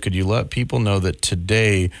possible, could you let people know that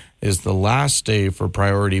today is the last day for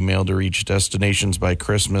priority mail to reach destinations by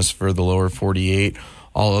Christmas for the lower 48.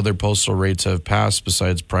 All other postal rates have passed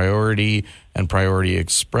besides Priority and Priority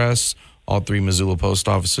Express. All 3 Missoula post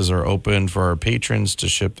offices are open for our patrons to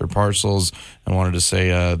ship their parcels. And wanted to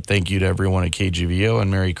say thank you to everyone at KGVO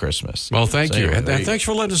and Merry Christmas. Well, thank you. Anyway, And thanks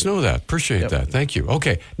for letting us know that. Appreciate that. Thank you.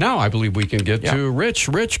 Okay, now I believe we can get to Rich.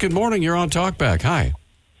 Rich, good morning. You're on Talkback. Hi.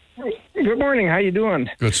 Good morning. How you doing?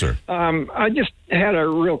 Good, sir. I just had a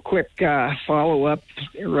real quick follow-up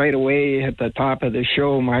right away at the top of the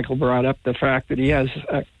show. Michael brought up the fact that he has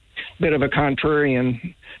a bit of a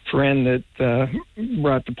contrarian friend that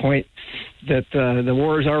brought the point that the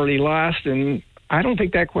war is already lost, and I don't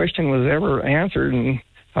think that question was ever answered. And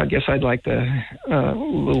I guess I'd like a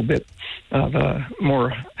little bit of a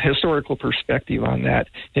more historical perspective on that.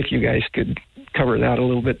 If you guys could cover that a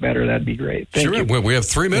little bit better, that'd be great. Thank you. Well, we have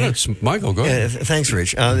 3 minutes. Michael, go ahead. Thanks,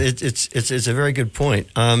 Rich. It's a very good point.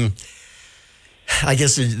 I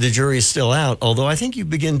guess the jury is still out, although I think you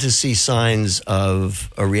begin to see signs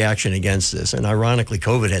of a reaction against this. And ironically,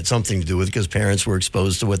 COVID had something to do with it because parents were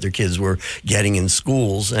exposed to what their kids were getting in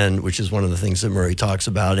schools, and which is one of the things that Murray talks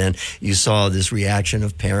about. And you saw this reaction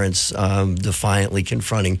of parents defiantly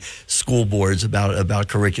confronting school boards about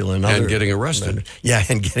curricula and other, getting arrested.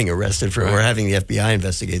 And getting arrested for or having the FBI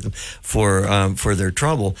investigate them for their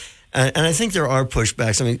trouble. And I think there are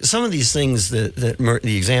pushbacks. I mean, some of these things the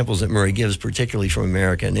examples that Murray gives, particularly from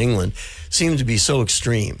America and England, seem to be so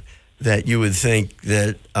extreme that you would think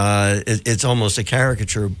that it's almost a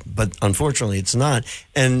caricature, but unfortunately it's not.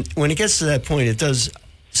 And when it gets to that point, it does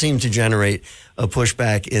seem to generate a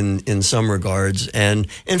pushback in some regards. And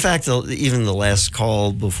in fact, even the last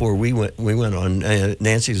call before we went on,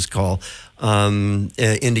 Nancy's call,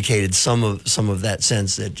 indicated some of that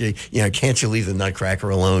sense that, can't you leave the Nutcracker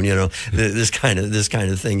alone? This kind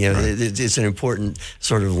of thing. It's an important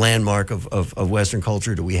sort of landmark of Western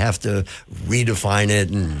culture. Do we have to redefine it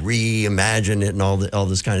and reimagine it and all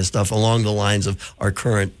this kind of stuff along the lines of our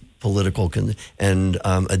current political and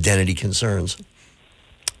identity concerns?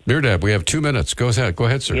 Mehrdad, we have 2 minutes. Go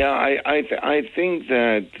ahead, sir. Yeah, I think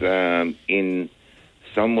that in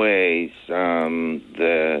some ways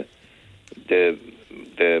the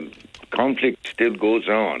conflict still goes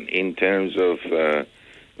on in terms of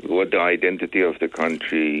what the identity of the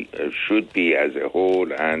country should be as a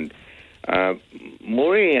whole. And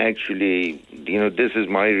Murray actually, this is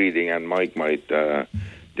my reading, and Mike might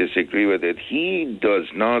disagree with it. He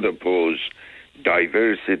does not oppose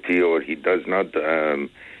diversity, or he does not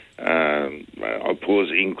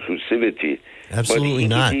oppose inclusivity. Absolutely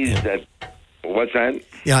not. What's that?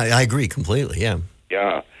 Yeah, I agree completely. Yeah,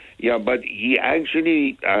 but he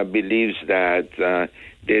actually believes that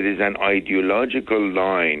there is an ideological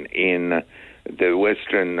line in the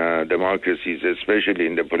Western democracies, especially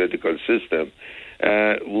in the political system,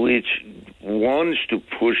 which wants to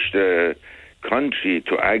push the country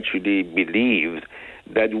to actually believe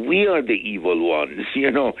that we are the evil ones,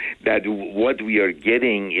 that what we are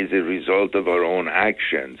getting is a result of our own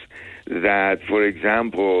actions. That, for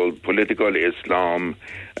example, political Islam,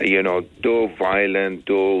 though violent,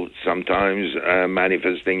 though sometimes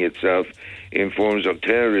manifesting itself in forms of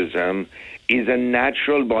terrorism, is a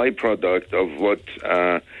natural byproduct of what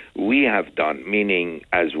we have done, meaning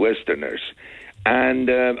as Westerners. And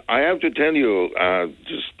I have to tell you,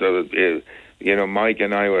 Mike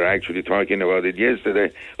and I were actually talking about it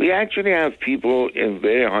yesterday. We actually have people in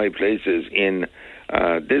very high places in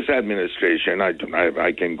this administration. I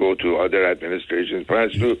can go to other administrations,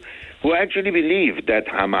 perhaps too, who actually believe that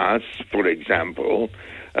Hamas, for example,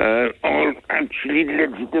 are actually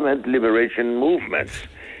legitimate liberation movements.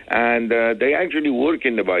 And they actually work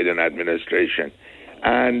in the Biden administration.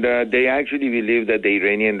 And they actually believe that the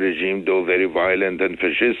Iranian regime, though very violent and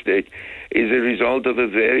fascistic, is a result of a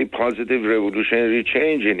very positive revolutionary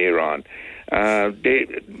change in Iran.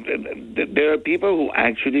 There are people who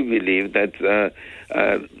actually believe that,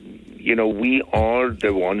 we are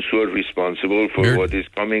the ones who are responsible for what is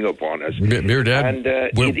coming upon us. Mehrdad, and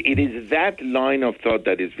it is that line of thought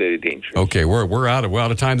that is very dangerous. Okay, we're out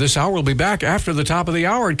of time this hour. We'll be back after the top of the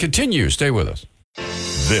hour and continue. Stay with us.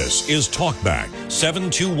 This is Talkback,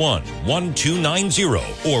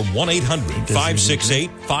 721-1290 or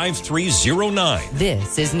 1-800-568-5309.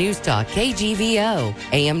 This is News Talk KGVO,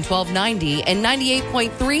 AM 1290 and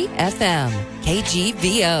 98.3 FM.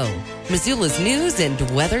 KGVO, Missoula's news and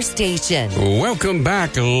weather station. Welcome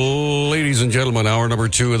back, ladies and gentlemen. Hour number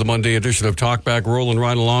 2 of the Monday edition of Talkback, rolling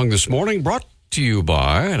right along this morning. Brought to you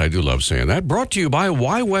by, and I do love saying that, brought to you by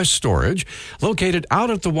Y West Storage, located out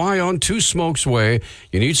at the Y on Two Smokes Way.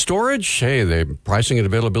 You need storage? Hey, the pricing and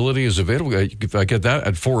availability is available. You can get that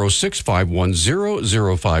at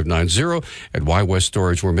 406-510-0590. At Y West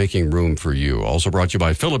Storage, we're making room for you. Also brought to you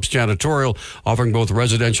by Phillips Janitorial, offering both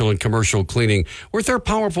residential and commercial cleaning with their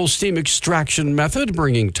powerful steam extraction method,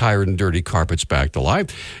 bringing tired and dirty carpets back to life.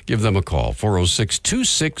 Give them a call,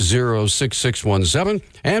 406-260-6617.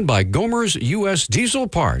 And by Gomer's U.S. Diesel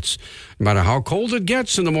Parts. No matter how cold it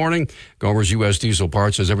gets in the morning, Gomer's U.S. Diesel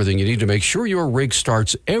Parts has everything you need to make sure your rig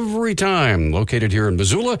starts every time. Located here in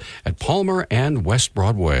Missoula at Palmer and West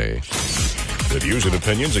Broadway. The views and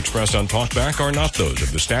opinions expressed on Talkback are not those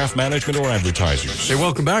of the staff, management, or advertisers. Hey,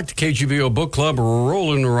 welcome back to KGVO Book Club.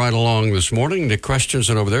 Rolling right along this morning. Nick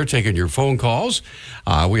Christensen over there taking your phone calls.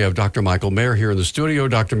 We have Dr. Michael Mayer here in the studio,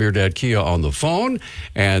 Dr. Mehrdad Kia on the phone.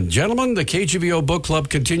 And gentlemen, the KGVO Book Club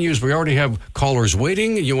continues. We already have callers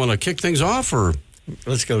waiting. You want to kick things off, or?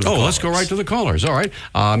 Let's go to the callers. Let's go right to the callers. All right.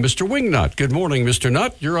 Mr. Wingnut. Good morning, Mr.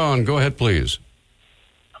 Nutt. You're on. Go ahead, please.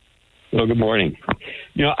 Well, good morning.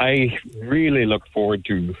 I really look forward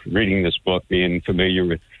to reading this book, being familiar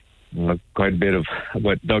with quite a bit of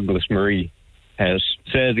what Douglas Murray has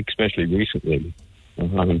said, especially recently.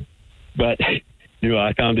 But,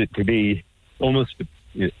 I found it to be almost,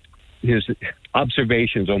 his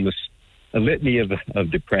observations, almost a litany of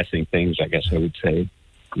depressing things, I guess I would say.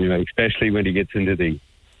 Especially when he gets into the,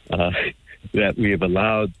 that we have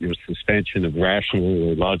allowed suspension of rational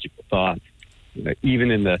or logical thought.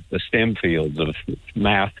 Even in the STEM fields of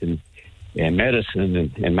math and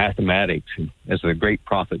medicine and mathematics, and as the great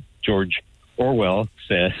prophet George Orwell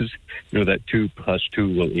says, that 2 +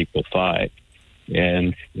 2 will equal 5.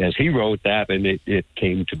 And as he wrote that, and it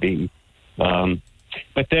came to be.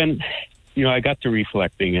 But then, I got to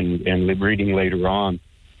reflecting and reading later on,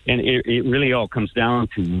 and it really all comes down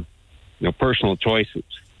to, personal choices.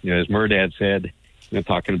 As Mehrdad said,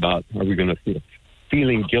 talking about, are we going to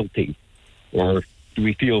feeling guilty? Or do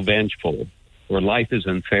we feel vengeful? Or life is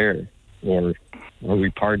unfair? Or are we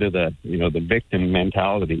part of the, the victim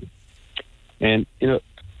mentality? And,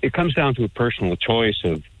 it comes down to a personal choice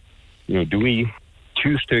of, do we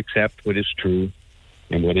choose to accept what is true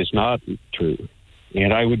and what is not true?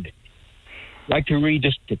 And I would like to read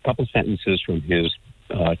just a couple sentences from his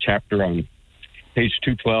chapter on page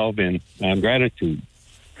 212 in gratitude.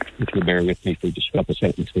 If you'll bear with me for just a couple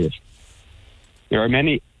sentences. There are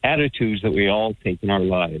many attitudes that we all take in our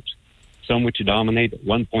lives, some which dominate at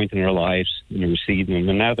one point in our lives and recede in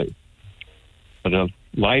another. But a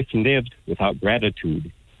life lived without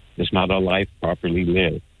gratitude is not a life properly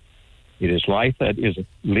lived. It is life that is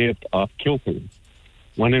lived off kilter,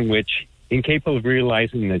 one in which, incapable of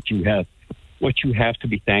realizing that you have what you have to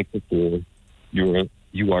be thankful for,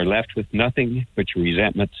 you are left with nothing but your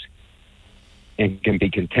resentments and can be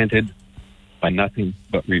contented by nothing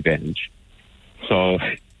but revenge. So,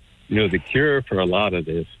 the cure for a lot of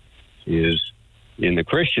this is in the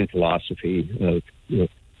Christian philosophy of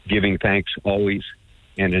giving thanks always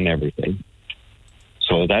and in everything.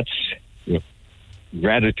 So that's,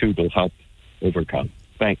 gratitude will help overcome.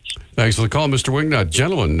 Thanks. Thanks for the call, Mr. Wingnut.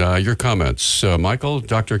 Gentlemen, your comments. Michael,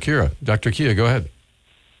 Dr. Kia. Dr. Kia, go ahead.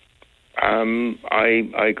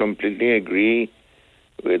 I completely agree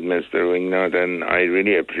with Mr. Wingnut, and I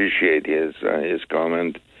really appreciate his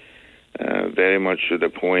comment. Very much to the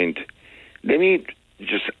point. Let me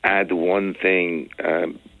just add one thing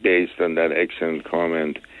based on that excellent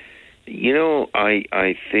comment.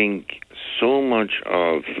 I think so much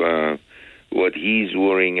of what he's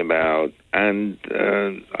worrying about, and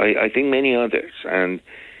I think many others, and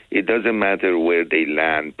it doesn't matter where they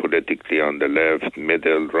land politically, on the left,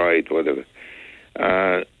 middle, right, whatever,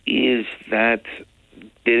 is that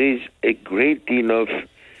there is a great deal of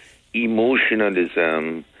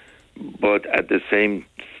emotionalism, but at the same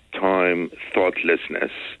time,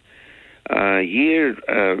 thoughtlessness. Here,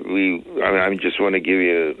 I just want to give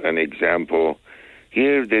you an example.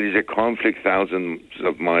 Here, there is a conflict thousands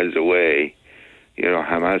of miles away.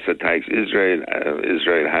 Hamas attacks Israel.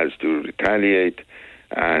 Israel has to retaliate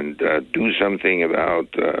and do something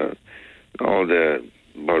about all the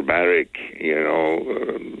barbaric,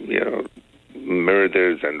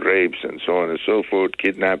 murders and rapes and so on and so forth,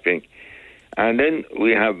 kidnapping. And then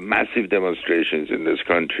we have massive demonstrations in this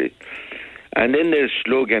country. And then their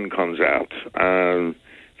slogan comes out,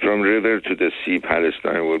 from river to the sea,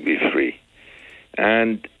 Palestine will be free.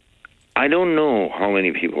 And I don't know how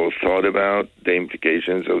many people thought about the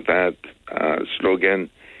implications of that slogan,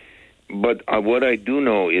 but what I do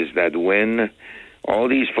know is that when all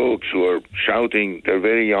these folks who are shouting, they're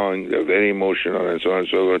very young, they're very emotional, and so on and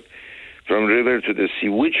so forth, from river to the sea,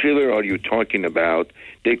 which river are you talking about?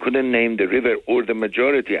 They couldn't name the river, or the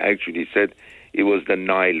majority actually said it was the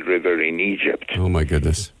Nile River in Egypt. Oh, my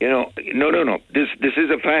goodness. No. This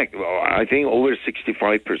is a fact. Well, I think over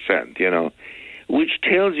 65%, which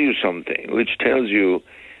tells you something, which tells you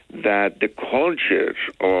that the culture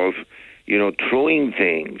of, throwing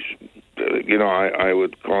things, I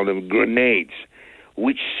would call them grenades,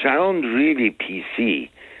 which sound really PC,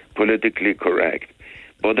 politically correct,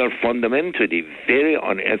 but are fundamentally very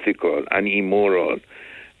unethical and immoral.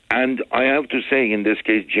 And I have to say, in this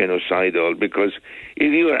case, genocidal, because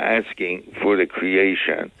if you are asking for the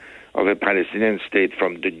creation of a Palestinian state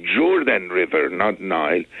from the Jordan River, not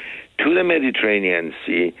Nile, to the Mediterranean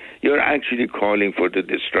Sea, you're actually calling for the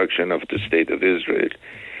destruction of the state of Israel.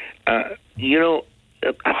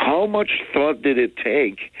 How much thought did it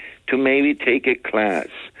take to maybe take a class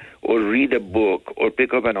or read a book or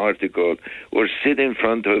pick up an article or sit in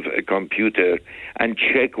front of a computer and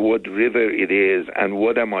check what river it is and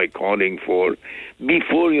what am I calling for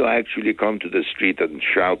before you actually come to the street and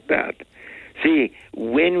shout that? See,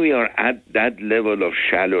 when we are at that level of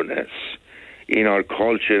shallowness in our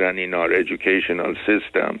culture and in our educational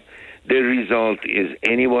system, the result is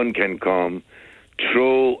anyone can come,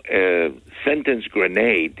 throw a sentence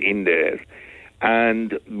grenade in there,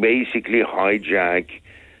 and basically hijack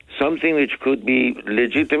something which could be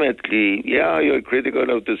legitimately, you're critical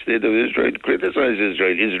of the state of Israel, criticize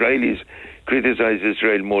Israel. Israelis criticize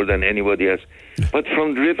Israel more than anybody else. But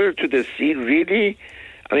from the river to the sea, really?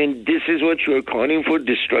 I mean, this is what you're calling for,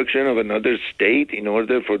 destruction of another state in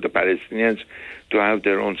order for the Palestinians to have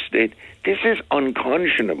their own state? This is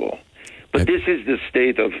unconscionable. But this is the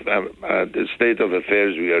state of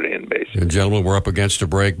affairs we are in, basically. And gentlemen, we're up against a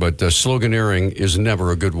break, but sloganeering is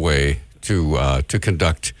never a good way to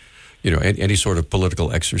conduct, any sort of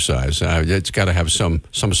political exercise. It's got to have some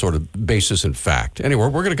sort of basis in fact. Anyway,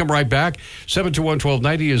 we're going to come right back.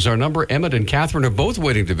 721-1290 is our number. Emmett and Catherine are both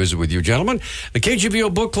waiting to visit with you, gentlemen. The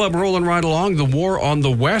KGVO Book Club rolling right along. The War on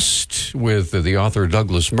the West with the author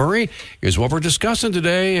Douglas Murray is what we're discussing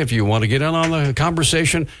today. If you want to get in on the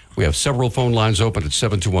conversation, we have several phone lines open at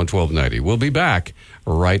 721-1290. We'll be back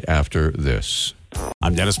right after this.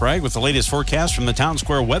 I'm Dennis Bragg with the latest forecast from the Town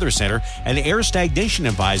Square Weather Center. An air stagnation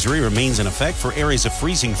advisory remains in effect for areas of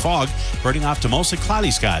freezing fog, spreading off to mostly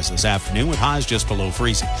cloudy skies this afternoon with highs just below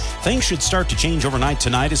freezing. Things should start to change overnight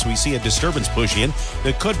tonight as we see a disturbance push in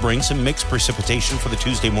that could bring some mixed precipitation for the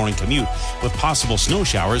Tuesday morning commute with possible snow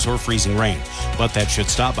showers or freezing rain. But that should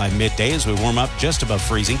stop by midday as we warm up just above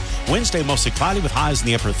freezing. Wednesday mostly cloudy with highs in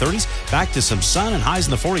the upper 30s, back to some sun and highs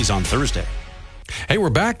in the 40s on Thursday. Hey, we're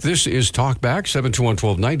back. This is Talk Back,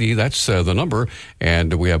 721-1290. That's the number.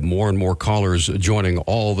 And we have more and more callers joining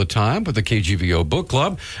all the time with the KGVO Book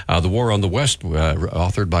Club. The War on the West,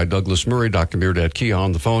 authored by Douglas Murray, Dr. Mehrdad Kia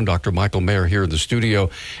on the phone, Dr. Michael Mayer here in the studio.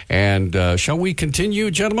 And shall we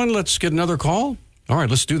continue, gentlemen? Let's get another call. All right,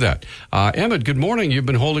 let's do that. Emmett, good morning. You've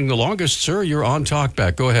been holding the longest, sir. You're on Talk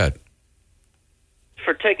Back. Go ahead.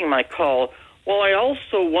 For taking my call. Well, I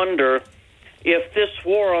also wonder if this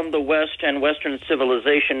war on the West and Western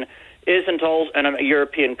civilization isn't also, and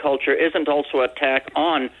European culture isn't also an attack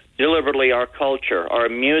on deliberately our culture, our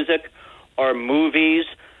music, our movies,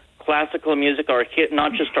 classical music,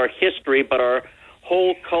 not just our history, but our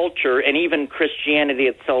whole culture, and even Christianity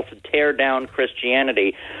itself, to tear down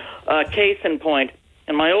Christianity. Case in point,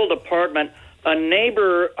 in my old apartment, I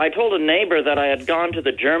told a neighbor that I had gone to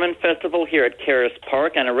the German festival here at Caris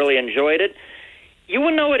Park, and I really enjoyed it. You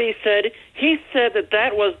would know what he said. He said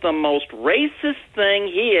that was the most racist thing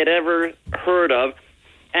he had ever heard of,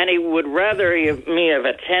 and he would rather me have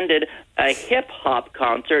attended a hip-hop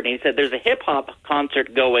concert. And he said, there's a hip-hop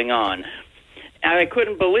concert going on. And I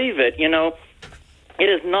couldn't believe it. It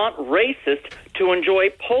is not racist to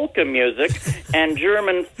enjoy polka music and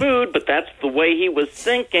German food, but that's the way he was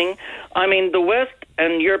thinking. I mean, the West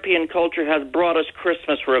and European culture has brought us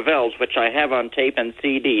Christmas revels, which I have on tape and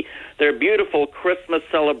CD. They're beautiful Christmas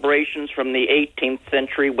celebrations from the 18th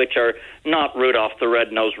century, which are not Rudolph the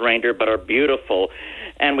Red-Nosed Reindeer, but are beautiful.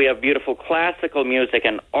 And we have beautiful classical music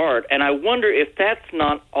and art. And I wonder if that's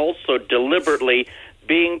not also deliberately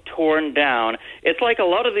being torn down. It's like a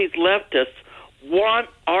lot of these leftists want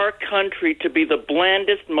our country to be the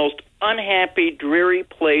blandest, most unhappy, dreary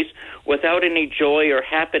place without any joy or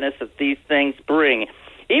happiness that these things bring.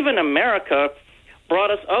 Even America brought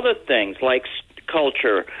us other things like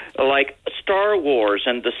culture, like Star Wars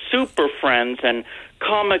and the Super Friends and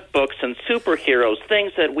comic books and superheroes,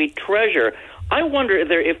 things that we treasure. I wonder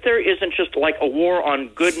if there isn't just like a war on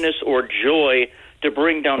goodness or joy to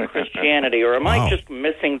bring down Christianity, or am I just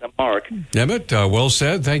missing the mark? Emmett, well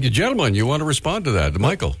said. Thank you, gentlemen. You want to respond to that?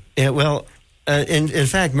 Michael? Yeah, well, in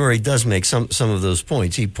fact, Murray does make some of those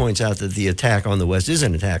points. He points out that the attack on the West is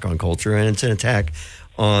an attack on culture, and it's an attack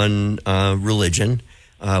on religion,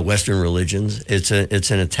 Western religions. It's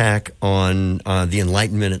an attack on the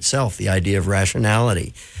Enlightenment itself, the idea of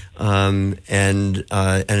rationality. And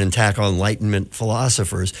an attack on Enlightenment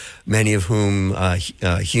philosophers, many of whom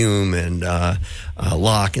Hume and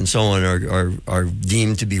Locke and so on are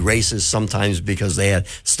deemed to be racist sometimes because they had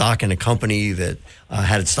stock in a company that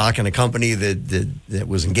that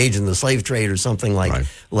was engaged in the slave trade or something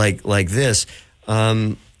like this.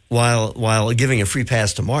 while giving a free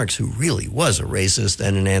pass to Marx, who really was a racist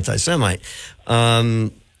and an anti-Semite.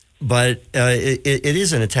 But it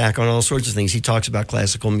is an attack on all sorts of things. He talks about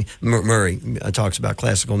Murray talks about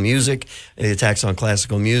classical music, attacks on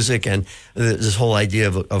classical music, and this whole idea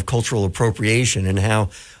of cultural appropriation, and how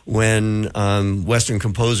when Western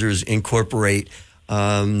composers incorporate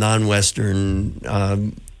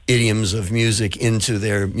non-Western idioms of music into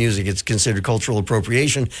their music, it's considered cultural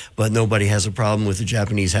appropriation, but nobody has a problem with the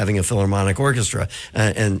Japanese having a philharmonic orchestra,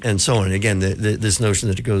 and so on. And again, this notion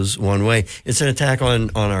that it goes one way, it's an attack on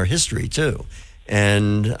our history too.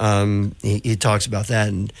 And he talks about that,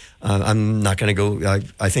 and I'm not going to go,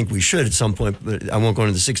 I think we should at some point, but I won't go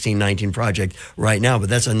into the 1619 Project right now, but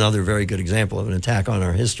that's another very good example of an attack on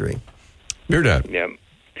our history. Mehrdad. Yeah.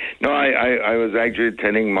 No, I was actually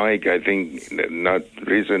telling Mike, I think not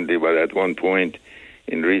recently, but at one point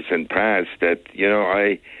in recent past, that,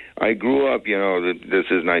 I grew up, this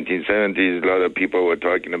is 1970s, a lot of people were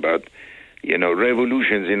talking about,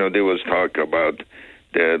 revolutions, there was talk about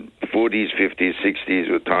the 40s, 50s, 60s,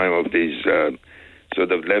 the time of these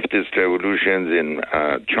sort of leftist revolutions in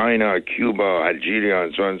China, Cuba, Algeria,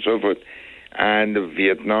 and so on and so forth, and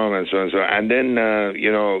Vietnam, and so on and so on. And then,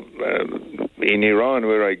 in Iran,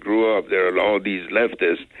 where I grew up, there are all these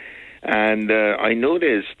leftists. And I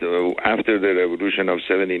noticed after the revolution of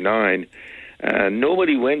 79,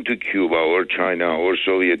 nobody went to Cuba or China or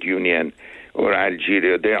Soviet Union or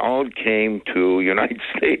Algeria. They all came to United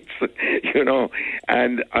States,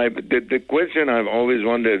 And the question I've always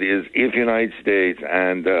wondered is, if United States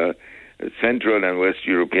and Central and West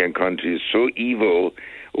European countries so evil,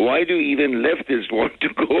 why do even leftists want to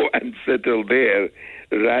go and settle there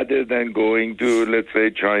rather than going to, let's say,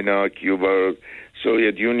 China, Cuba, or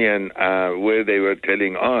Soviet Union, where they were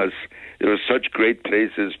telling us there are such great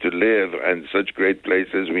places to live and such great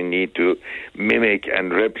places we need to mimic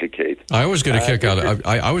and replicate. I always get a kick out of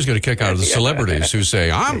I always get a kick out of the celebrities who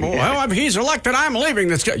say, he's elected, I'm leaving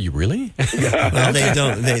this guy. You really? Well, they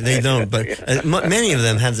don't. They don't. But many of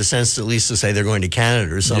them have the sense at least to say they're going to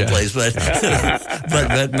Canada or someplace. Yeah.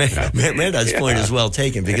 But Mehrdad's point is well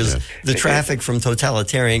taken, because the traffic from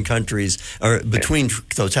totalitarian countries, or between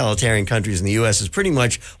totalitarian countries in the U.S., is pretty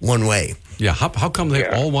much one way. Yeah, how come they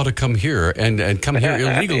all want to come here and come here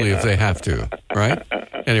illegally if they have to, right?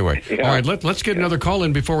 Anyway, all right, let's get another call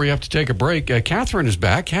in before we have to take a break. Catherine is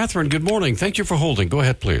back. Catherine, good morning. Thank you for holding. Go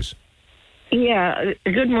ahead, please. Yeah,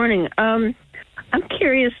 good morning. I'm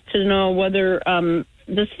curious to know whether,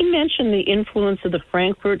 does he mention the influence of the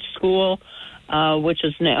Frankfurt School, which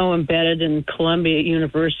is now embedded in Columbia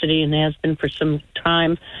University and has been for some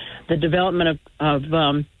time, the development of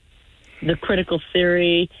the critical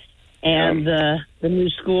theory and the new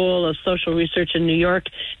School of Social Research in New York,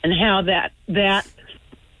 and how that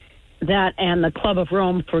and the Club of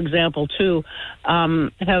Rome, for example, too,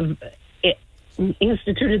 have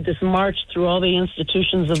instituted this march through all the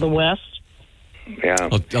institutions of the West? Yeah,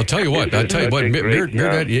 I'll tell you what.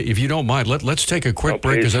 Mehrdad, if you don't mind, let's take a quick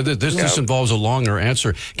break, because this involves a longer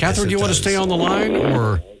answer. Catherine, do you want to stay on the line,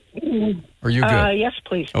 or are you good? Yes,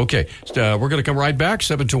 please. Okay, we're going to come right back.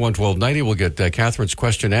 721-1290. We'll get Catherine's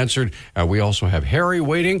question answered. We also have Harry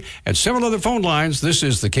waiting and several other phone lines. This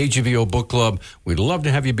is the KGVO Book Club. We'd love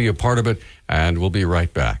to have you be a part of it, and we'll be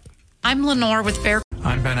right back. I'm Lenore with Bear.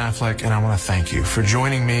 I'm Ben Affleck, and I want to thank you for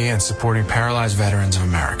joining me and supporting Paralyzed Veterans of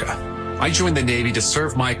America. I joined the Navy to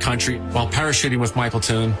serve my country. While parachuting with my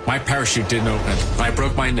platoon, my parachute didn't open, and I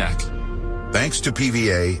broke my neck. Thanks to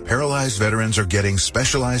PVA, paralyzed veterans are getting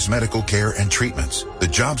specialized medical care and treatments, the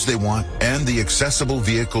jobs they want, and the accessible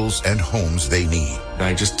vehicles and homes they need.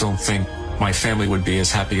 I just don't think my family would be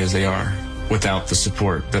as happy as they are without the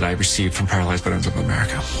support that I received from Paralyzed Veterans of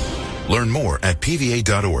America. Learn more at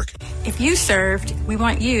PVA.org. If you served, we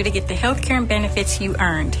want you to get the health care and benefits you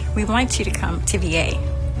earned. We want you to come to VA.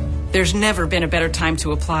 There's never been a better time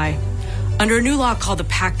to apply. Under a new law called the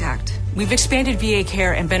PACT Act, we've expanded VA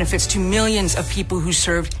care and benefits to millions of people who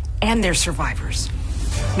served and their survivors.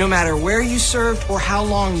 No matter where you served or how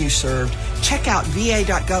long you served, check out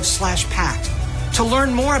va.gov/PACT to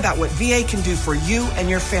learn more about what VA can do for you and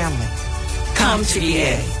your family. Come to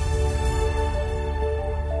VA.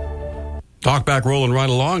 Talk back, rolling right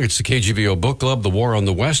along. It's the KGVO Book Club, The War on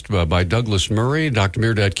the West by Douglas Murray. Dr.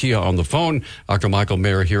 Mehrdad Kia on the phone. Dr. Michael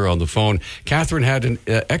Mayer here on the phone. Catherine had an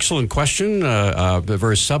excellent question, a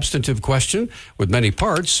very substantive question with many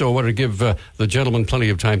parts, so I want to give the gentleman plenty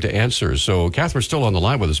of time to answer. So Catherine's still on the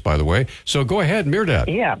line with us, by the way. So go ahead, Mehrdad.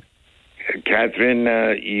 Yeah. Catherine,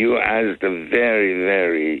 you asked a very,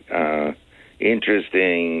 very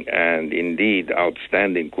interesting and indeed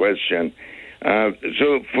outstanding question.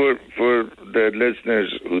 So for the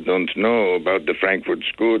listeners who don't know about the Frankfurt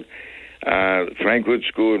School, Frankfurt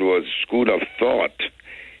School was school of thought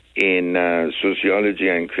in sociology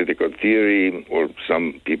and critical theory, or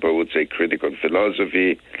some people would say critical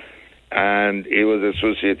philosophy, and it was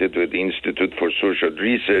associated with the Institute for Social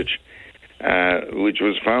Research, which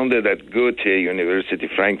was founded at Goethe University,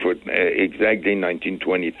 Frankfurt, exactly in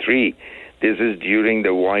 1923. This is during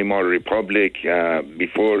the Weimar Republic,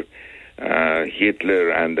 before Hitler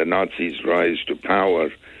and the Nazis' rise to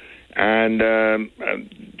power. And,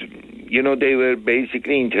 they were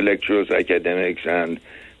basically intellectuals, academics, and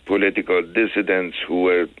political dissidents who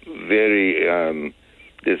were very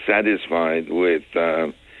dissatisfied with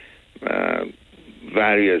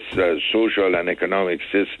various social and economic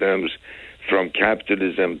systems, from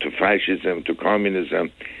capitalism to fascism to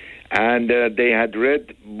communism. And they had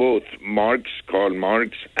read both Karl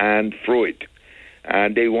Marx, and Freud.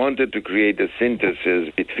 And they wanted to create a synthesis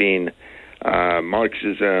between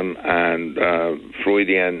Marxism and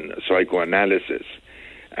Freudian psychoanalysis.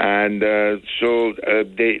 And so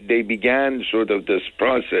they began sort of this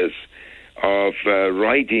process of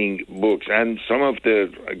writing books. And some of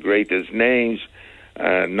the greatest names,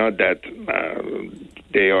 not that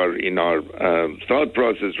they are in our thought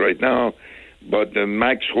process right now, but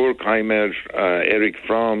Max Horkheimer, Erich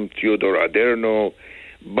Fromm, Theodor Adorno.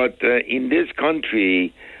 But in this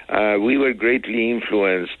country, we were greatly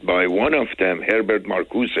influenced by one of them, Herbert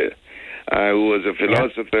Marcuse, who was a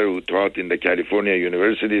philosopher who taught in the California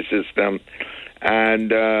University system.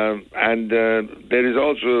 And there is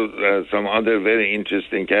also some other very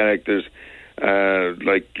interesting characters,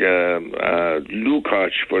 like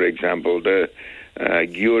Lukács, for example.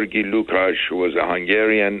 György Lukács was a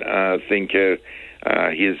Hungarian thinker.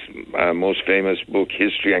 His most famous book,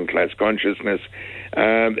 History and Class Consciousness.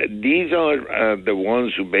 These are the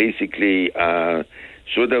ones who basically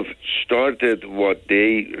sort of started what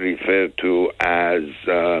they refer to as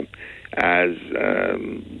a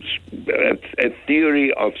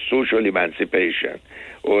theory of social emancipation,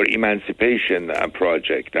 or emancipation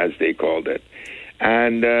project, as they called it.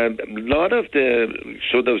 And a lot of the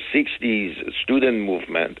sort of 60s student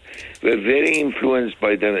movement were very influenced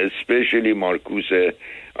by them, especially Marcuse.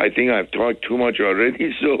 I think I've talked too much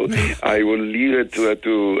already, so I will leave it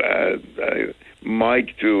to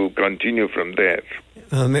Mike to continue from there.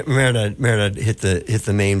 Mehrdad hit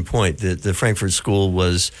the main point. The Frankfurt School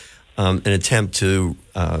was an attempt to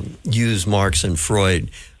use Marx and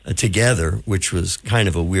Freud together, which was kind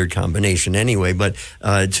of a weird combination anyway, but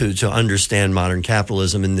to understand modern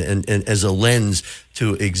capitalism and as a lens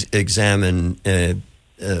to examine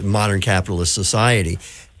modern capitalist society.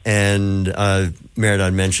 And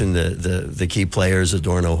Mehrdad mentioned the key players,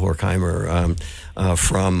 Adorno, Horkheimer,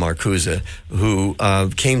 from Marcuse, who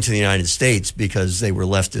came to the United States because they were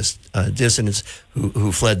leftist dissidents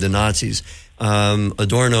who fled the Nazis.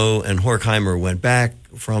 Adorno and Horkheimer went back.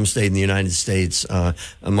 Fromm stayed in the United States.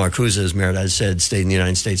 Marcuse, as Mehrdad said, stayed in the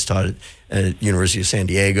United States, taught at University of San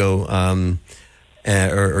Diego, or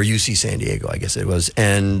UC San Diego, I guess it was.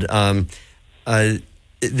 And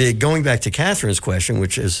going back to Catherine's question,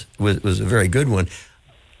 which was a very good one,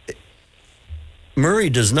 Murray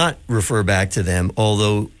does not refer back to them,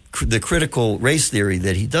 although the critical race theory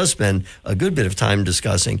that he does spend a good bit of time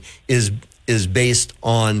discussing is based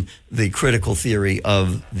on the critical theory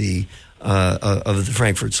of the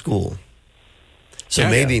Frankfurt School. So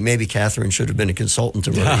maybe Catherine should have been a consultant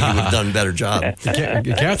to Murray. He would have done a better job.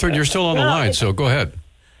 Catherine, you're still on the line, so go ahead.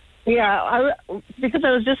 Yeah, because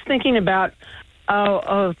I was just thinking about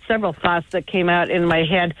several thoughts that came out in my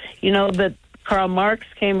head. You know, that Karl Marx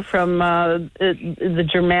came from the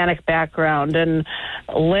Germanic background, and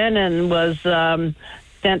Lenin was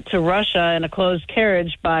sent to Russia in a closed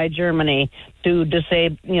carriage by Germany to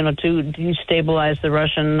destabilize the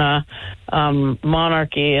Russian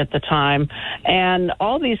monarchy at the time. And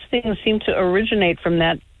all these things seem to originate from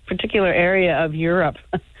that particular area of Europe.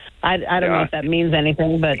 I don't know if that means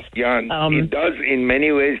anything, but it does in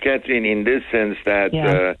many ways, Catherine, in this sense that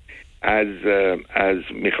as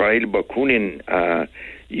Mikhail Bakunin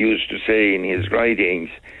used to say in his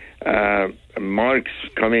writings, Marx,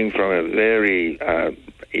 coming from a very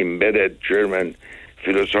embedded German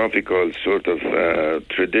philosophical sort of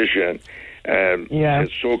tradition, the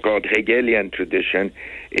so-called Hegelian tradition,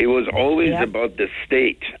 it was always about the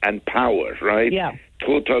state and power, right? Yeah.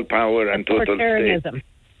 Total power and total state.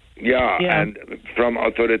 And from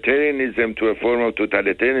authoritarianism to a form of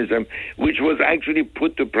totalitarianism, which was actually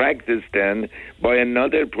put to practice then by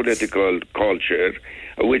another political culture,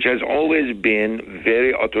 which has always been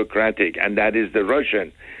very autocratic, and that is the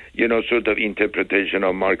Russian sort of interpretation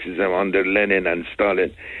of Marxism under Lenin and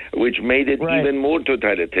Stalin, which made it even more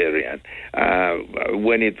totalitarian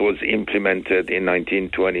when it was implemented in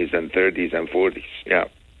 1920s and 30s and 40s. Yeah.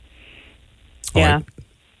 Yeah.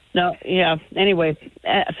 No, yeah. Anyway,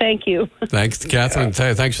 thank you. Thanks, Catherine.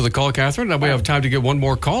 Thanks for the call, Catherine. Now we have time to get one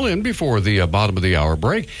more call in before the bottom of the hour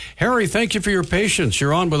break. Harry, thank you for your patience.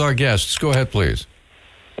 You're on with our guests. Go ahead, please.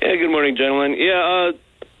 Yeah, good morning, gentlemen. Yeah,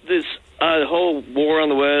 this whole war on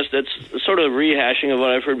the West, that's sort of rehashing of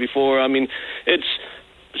what I've heard before. I mean, it's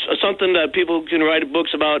something that people can write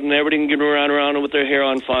books about and everybody can run around with their hair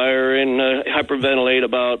on fire and hyperventilate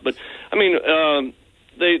about. But, I mean,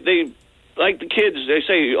 they like the kids, they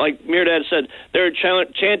say, like Mehrdad said, they're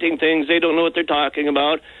chanting things. They don't know what they're talking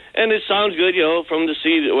about. And it sounds good, from the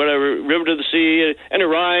sea, to whatever, river to the sea, and it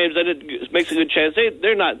rhymes, and it makes a good chance.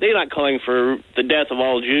 They're not calling for the death of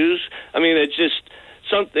all Jews. I mean, it's just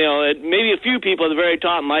something, maybe a few people at the very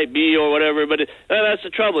top might be or whatever, but that's the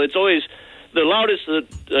trouble. It's always the loudest.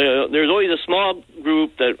 There's always a small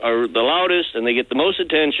group that are the loudest, and they get the most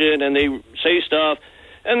attention, and they say stuff.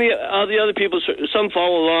 And the other people, some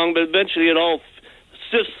follow along, but eventually it all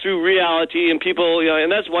sifts through reality, and people,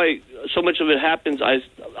 and that's why so much of it happens,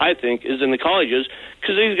 I think, is in the colleges,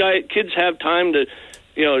 because these kids have time to,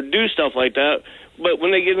 do stuff like that. But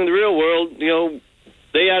when they get in the real world,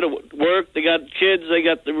 they got to work, they got kids, they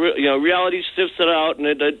got the, reality sifts it out, and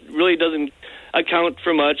it really doesn't account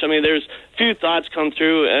for much. I mean, there's few thoughts come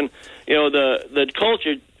through, and, the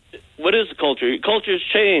culture. What is the culture? Cultures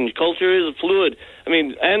change. Culture is fluid. I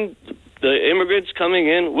mean, and the immigrants coming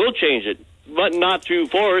in will change it, but not through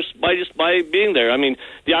force, by being there. I mean,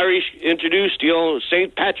 the Irish introduced,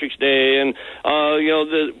 St. Patrick's Day, and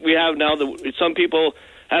we have now some people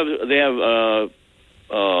have the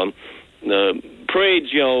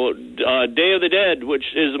parades, Day of the Dead, which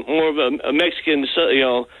is more of a Mexican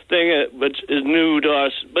thing, but is new to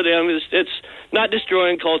us. But I mean, it's not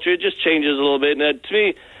destroying culture; it just changes a little bit. And to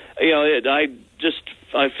me,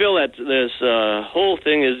 I feel that this whole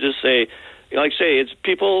thing is just it's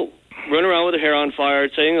people running around with their hair on fire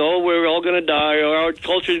saying, oh, we're all going to die, or our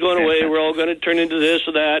culture's going away, we're all going to turn into this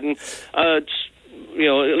or that. And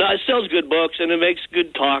it sells good books and it makes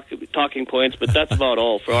good talking points, but that's about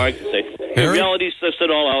all for all I can say. The reality sifts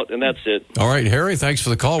it all out, and that's it. All right, Harry, thanks for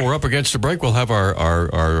the call. We're up against the break. We'll have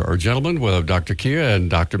our gentlemen, we'll have Dr. Kia and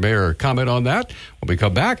Dr. Mayer comment on that when we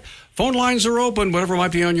come back. Phone lines are open, whatever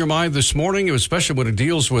might be on your mind this morning, especially when it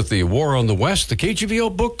deals with the war on the West. The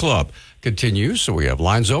KGVO Book Club continues, so we have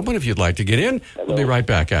lines open if you'd like to get in. We'll be right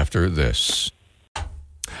back after this.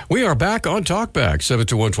 We are back on Talkback.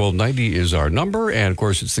 721-1290 is our number, and of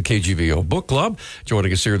course, it's the KGVO Book Club.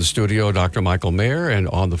 Joining us here in the studio, Dr. Michael Mayer, and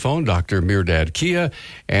on the phone, Dr. Mehrdad Kia.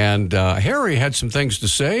 And Harry had some things to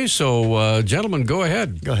say, so gentlemen, go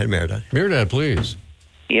ahead. Go ahead, Mehrdad. Mehrdad, please.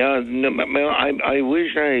 Yeah, I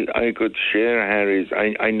wish I could share Harry's.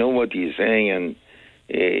 I know what he's saying, and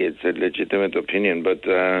it's a legitimate opinion, but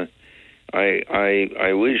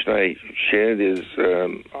I wish I shared his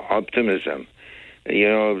optimism.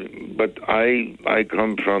 But I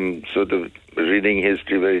come from sort of reading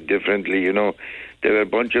history very differently. There were a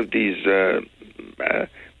bunch of these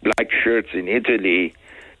black shirts in Italy,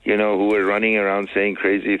 who were running around saying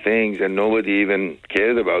crazy things, and nobody even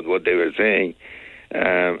cared about what they were saying.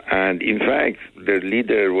 And in fact, their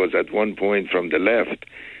leader was at one point from the left.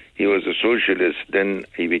 He was a socialist, then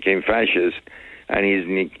he became fascist, and his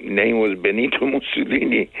name was Benito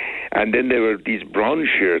Mussolini. And then there were these brown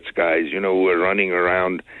shirts guys, who were running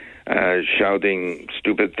around shouting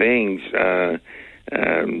stupid things,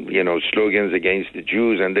 slogans against the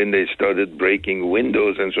Jews, and then they started breaking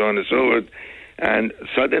windows and so on and so forth. And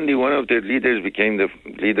suddenly one of their leaders became the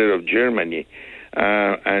leader of Germany,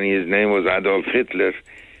 and his name was Adolf Hitler.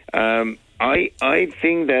 I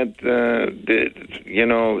think that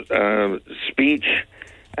speech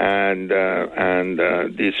and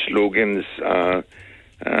these slogans are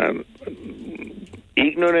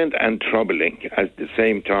ignorant and troubling at the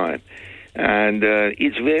same time. And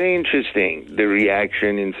it's very interesting, the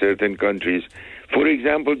reaction in certain countries. For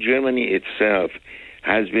example, Germany itself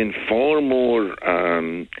has been far more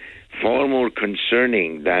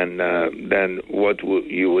concerning than what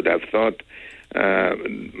you would have thought.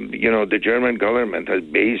 The German government has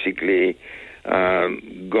basically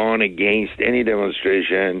gone against any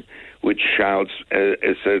demonstration which shouts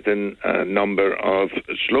a certain number of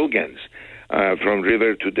slogans from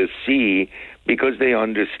river to the sea, because they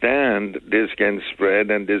understand this can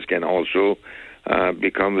spread and this can also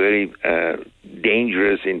become very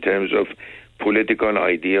dangerous in terms of political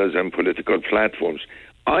ideas and political platforms.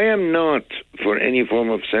 I am not for any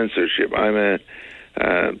form of censorship. I'm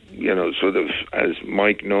sort of, as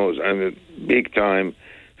Mike knows, I'm a big-time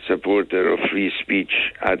supporter of free speech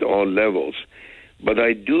at all levels. But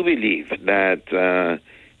I do believe that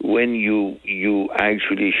when you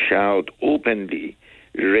actually shout openly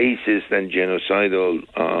racist and genocidal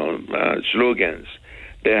slogans,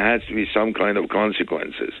 there has to be some kind of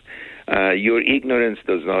consequences. Your ignorance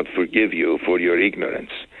does not forgive you for your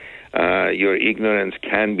ignorance. Your ignorance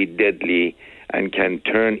can be deadly and can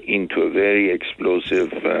turn into a very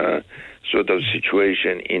explosive sort of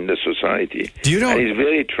situation in the society. Do you know? And it's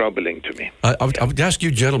very troubling to me. I would ask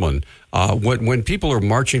you, gentlemen, when people are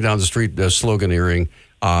marching down the street sloganeering,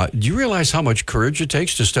 do you realize how much courage it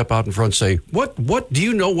takes to step out in front and say, what do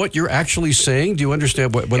you know what you're actually saying? Do you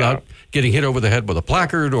understand without getting hit over the head with a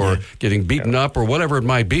placard or getting beaten up or whatever it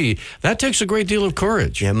might be? That takes a great deal of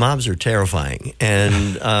courage. Yeah, mobs are terrifying.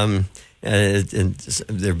 And, and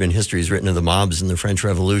there have been histories written of the mobs in the French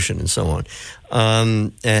Revolution and so on.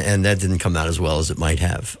 And that didn't come out as well as it might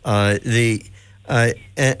have. And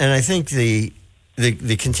I think the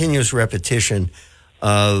continuous repetition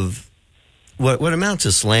of what amounts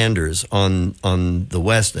to slanders on the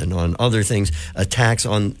West and on other things, attacks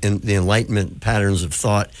on the Enlightenment patterns of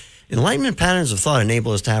thought. Enlightenment patterns of thought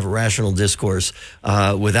enable us to have a rational discourse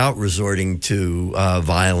without resorting to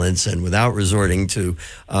violence and without resorting to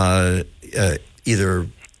either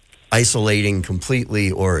isolating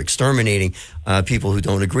completely or exterminating people who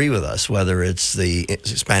don't agree with us, whether it's the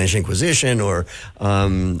Spanish Inquisition or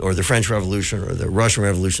the French Revolution or the Russian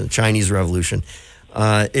Revolution, the Chinese Revolution.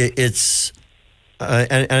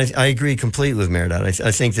 And I agree completely with Mehrdad.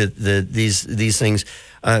 I think that these things,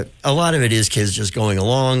 a lot of it is kids just going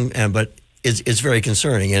along, but it's very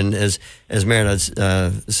concerning. And as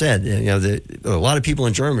Mehrdad said, a lot of people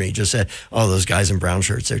in Germany just said, "Oh, those guys in brown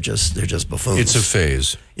shirts, they're just buffoons." It's a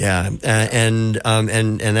phase. Yeah, and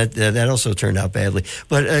that also turned out badly.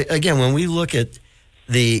 But again, when we look at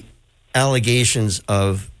the allegations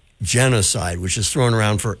of genocide, which is thrown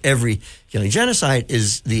around for every genocide,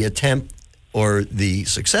 is the attempt or the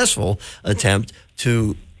successful attempt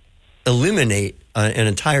to eliminate an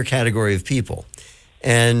entire category of people.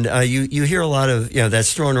 And you hear a lot of,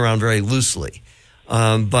 that's thrown around very loosely.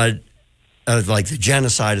 But like the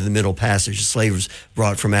genocide of the Middle Passage, slaves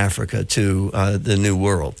brought from Africa to the New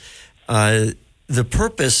World. The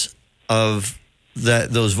purpose of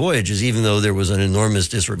those voyages, even though there was an enormous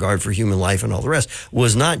disregard for human life and all the rest,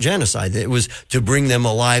 was not genocide. It was to bring them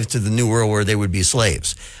alive to the New World where they would be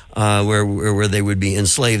slaves. Where they would be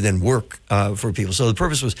enslaved and work for people. So the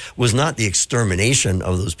purpose was not the extermination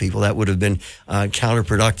of those people. That would have been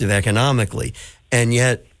counterproductive economically. And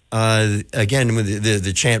yet, again, with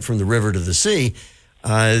the chant from the river to the sea,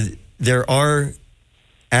 there are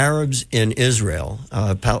Arabs in Israel,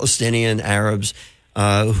 Palestinian Arabs,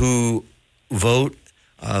 who vote,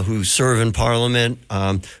 who serve in parliament,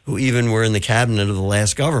 who even were in the cabinet of the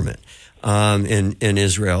last government. In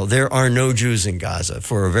Israel. There are no Jews in Gaza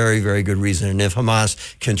for a very, very good reason. And if Hamas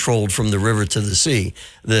controlled from the river to the sea,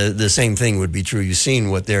 the same thing would be true. You've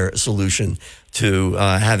seen what their solution to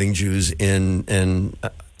having Jews in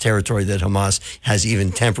territory that Hamas has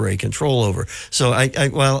even temporary control over. So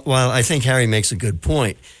while I think Harry makes a good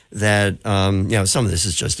point that some of this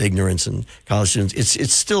is just ignorance and college students,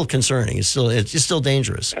 it's still concerning. It's still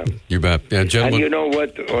dangerous. You bet. Yeah, gentlemen. And you know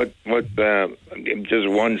what? Just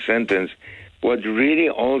one sentence. What really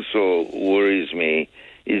also worries me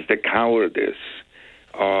is the cowardice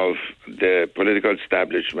of the political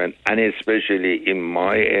establishment, and especially in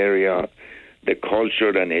my area, the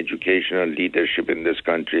cultural and educational leadership in this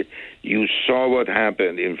country. You saw what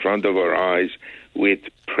happened in front of our eyes with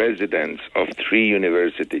presidents of 3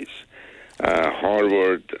 universities,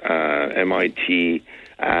 Harvard, MIT,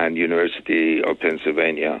 and University of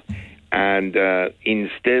Pennsylvania. And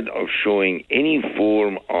instead of showing any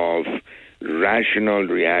form of rational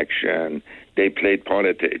reaction, they played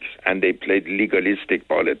politics, and they played legalistic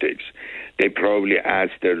politics. They probably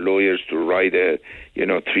asked their lawyers to write 3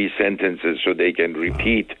 sentences so they can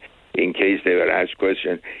repeat in case they were asked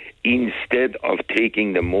questions, instead of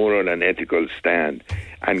taking the moral and ethical stand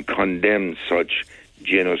and condemn such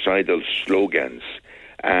genocidal slogans.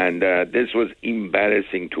 And this was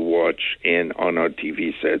embarrassing to watch on our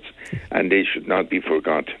TV sets, and they should not be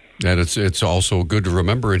forgotten. And it's also good to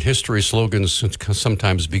remember in history, slogans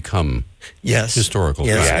sometimes become historical.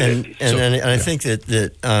 Yes, and I think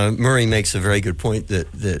that Murray makes a very good point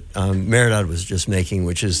that Mehrdad was just making,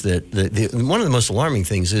 which is that one of the most alarming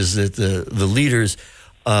things is that the leaders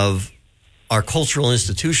of our cultural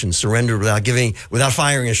institutions surrendered without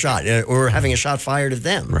firing a shot or having a shot fired at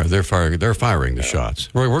them. Right, they're firing the shots.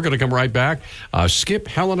 Roy, we're going to come right back. Skip,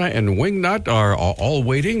 Helena, and Wingnut are all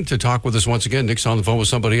waiting to talk with us once again. Nick's on the phone with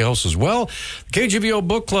somebody else as well. KGVO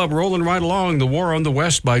Book Club rolling right along. The War on the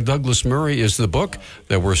West by Douglas Murray is the book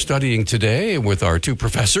that we're studying today with our two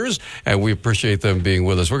professors, and we appreciate them being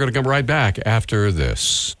with us. We're going to come right back after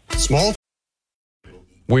this.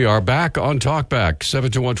 We are back on Talkback.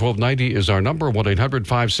 721-1290 is our number.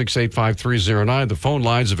 1-800-568-5309. The phone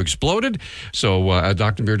lines have exploded. So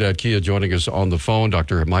Dr. Mehrdad Kia joining us on the phone.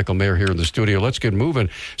 Dr. Michael Mayer here in the studio. Let's get moving.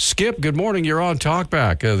 Skip, good morning. You're on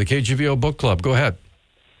Talkback, the KGVO Book Club. Go ahead.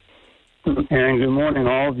 And good morning,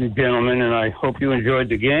 all of you gentlemen, and I hope you enjoyed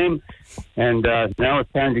the game. And now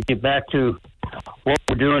it's time to get back to what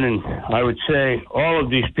we're doing, and I would say all of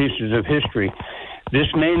these pieces of history. This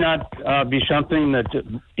may not be something that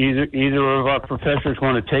either of our professors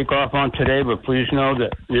want to take off on today, but please know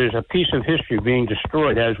that there's a piece of history being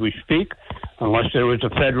destroyed as we speak, unless there was a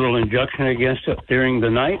federal injunction against it during the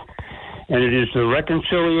night. And it is the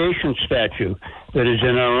reconciliation statue that is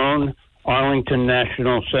in our own Arlington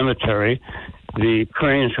National Cemetery. The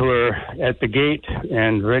cranes were at the gate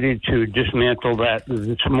and ready to dismantle that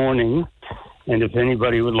this morning. And if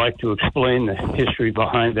anybody would like to explain the history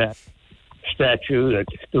behind that statue that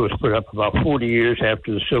was put up about 40 years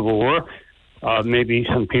after the Civil War, maybe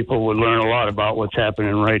some people would learn a lot about what's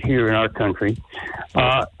happening right here in our country.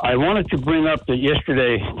 I wanted to bring up that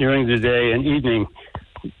yesterday during the day and evening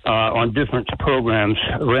on different programs,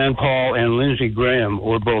 Rand Paul and Lindsey Graham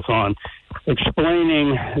were both on,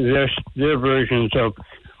 explaining their versions of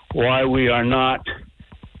why we are not,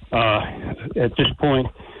 at this point,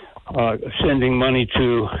 sending money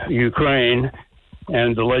to Ukraine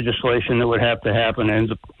and the legislation that would have to happen,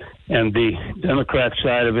 and the Democrat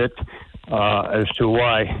side of it as to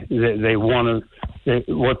why they want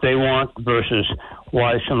what they want versus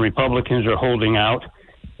why some Republicans are holding out.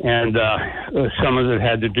 And some of it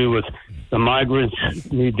had to do with the migrants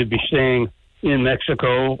need to be staying in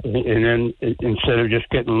Mexico, and then instead of just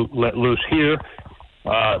getting let loose here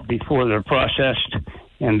before they're processed.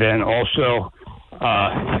 And then also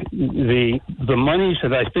the monies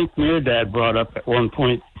that I think Mehrdad brought up at one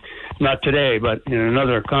point, not today, but in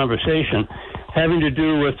another conversation, having to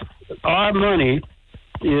do with our money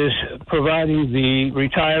is providing the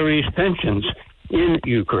retirees' pensions in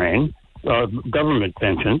Ukraine, government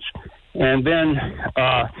pensions, and then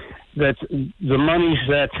that the monies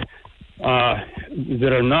that are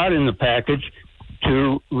not in the package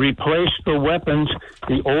to replace the weapons,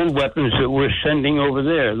 the old weapons that we're sending over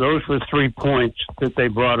there. Those were 3 points that they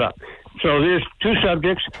brought up. So there's two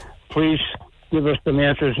subjects. Please give us some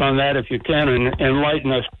answers on that if you can, and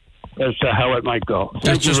enlighten us as to how it might go.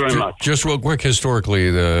 Thank you very much. Just real quick,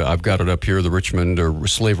 historically, I've got it up here, the Richmond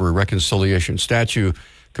Slavery Reconciliation Statue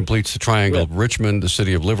completes the triangle of Richmond, the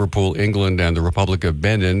city of Liverpool, England, and the Republic of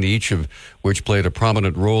Benin, each of which played a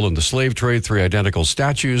prominent role in the slave trade. 3 identical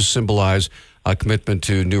statues symbolize a commitment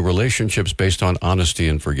to new relationships based on honesty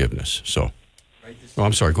and forgiveness. So,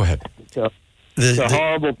 I'm sorry, go ahead. It's a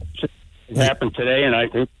horrible thing happened today, and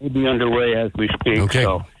it will be underway as we speak. Okay,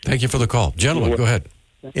 so. Thank you for the call. Gentlemen, go ahead.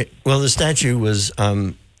 Well, the statue was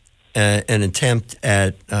an attempt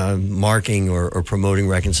at marking or promoting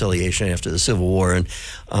reconciliation after the Civil War, and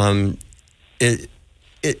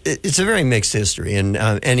it's a very mixed history. And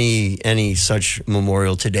any such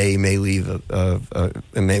memorial today may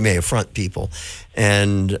may affront people,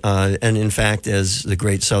 and in fact, as the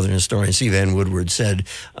great Southern historian C. Van Woodward said.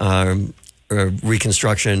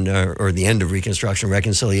 Reconstruction or the end of Reconstruction,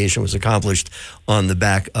 reconciliation was accomplished on the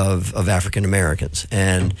back of African Americans,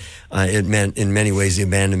 and it meant in many ways the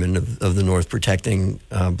abandonment of the North protecting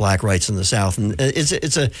black rights in the South. And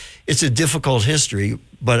it's a difficult history,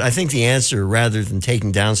 but I think the answer, rather than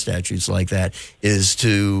taking down statutes like that, is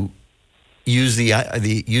to use the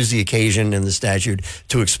occasion and the statute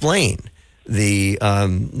to explain the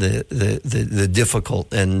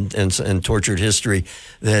difficult and tortured history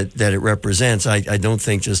that it represents. I don't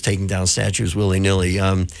think just taking down statues willy-nilly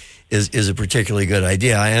is a particularly good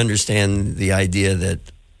idea. I understand the idea that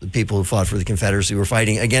the people who fought for the Confederacy were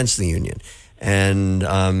fighting against the Union, and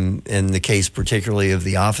in the case particularly of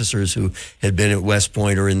the officers who had been at West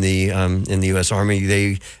Point or in the U.S.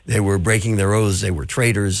 Army, they were breaking their oaths. They were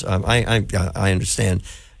traitors. I understand.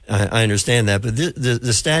 I understand that, but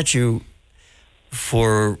the statue,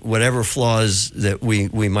 for whatever flaws that we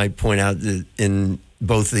might point out in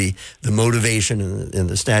both the motivation and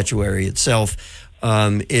the statuary itself,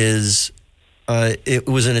 it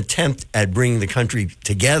was an attempt at bringing the country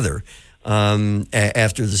together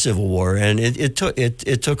after the Civil War, and it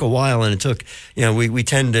took a while, and it took, we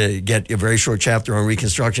tend to get a very short chapter on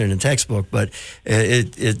Reconstruction in a textbook, but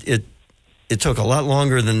it took a lot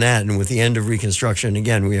longer than that. And with the end of Reconstruction,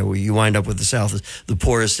 again, you wind up with the South, the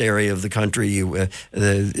poorest area of the country,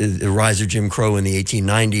 the rise of Jim Crow in the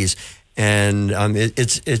 1890s, and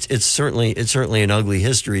it's certainly an ugly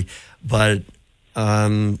history, but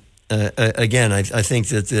again, I think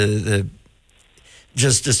that the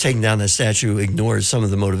just taking down that statue ignores some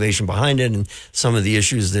of the motivation behind it and some of the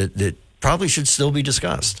issues that probably should still be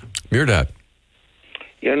discussed. Mehrdad.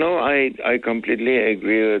 I completely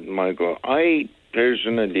agree with Michael. I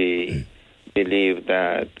personally believe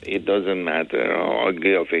that it doesn't matter how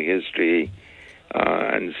ugly of a history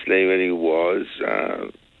and slavery was,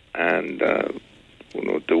 and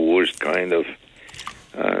the worst kind of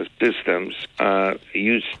systems.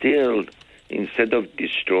 You still, instead of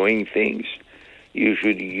destroying things, you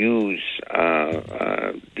should use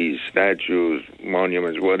these statues,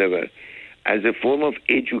 monuments, whatever, as a form of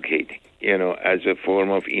educating, as a form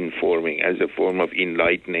of informing, as a form of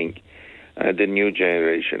enlightening the new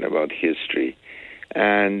generation about history,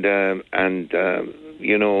 and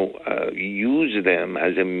use them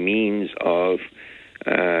as a means of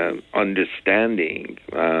understanding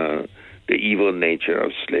the evil nature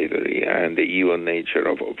of slavery and the evil nature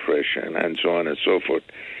of oppression and so on and so forth.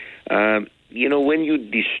 When you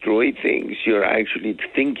destroy things, you're actually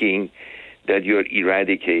thinking that you're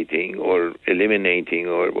eradicating or eliminating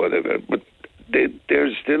or whatever, but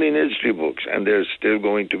they're still in history books and they're still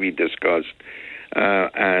going to be discussed.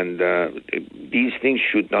 And these things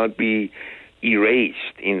should not be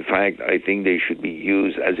erased. In fact, I think they should be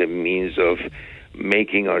used as a means of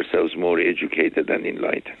making ourselves more educated and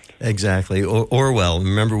enlightened. Exactly. Orwell,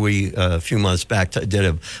 remember we a few months back did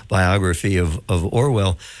a biography of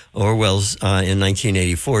Orwell. Orwell's in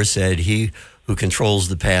 1984 said, "He who controls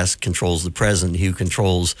the past controls the present. He who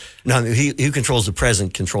controls the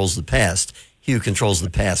present controls the past. He who controls the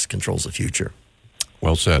past controls the future."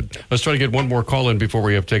 Well said. Let's try to get one more call in before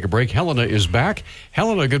we have to take a break. Helena is back.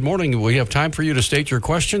 Helena, good morning. We have time for you to state your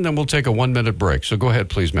question, then we'll take a 1-minute break. So go ahead,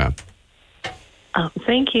 please, ma'am.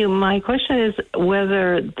 Thank you. My question is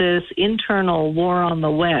whether this internal war on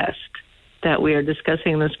the West that we are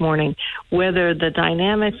discussing this morning, whether the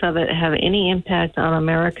dynamics of it have any impact on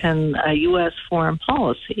American U.S. foreign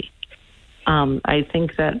policy. I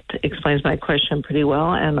think that explains my question pretty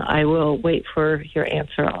well, and I will wait for your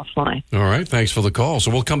answer offline. All right. Thanks for the call.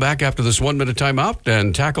 So we'll come back after this 1-minute timeout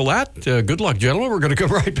and tackle that. Good luck, gentlemen. We're going to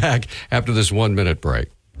come right back after this 1-minute break.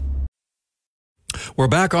 We're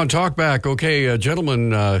back on Talkback. Okay,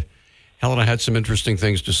 gentlemen, Helena had some interesting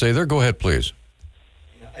things to say there. Go ahead, please.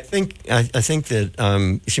 I think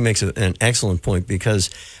that she makes an excellent point, because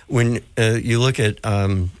when you look at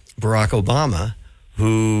Barack Obama,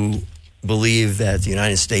 who believed that the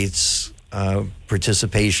United States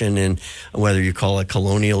participation in, whether you call it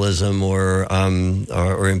colonialism or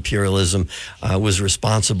imperialism, was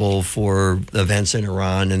responsible for events in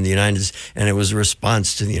Iran and and it was a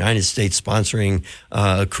response to the United States sponsoring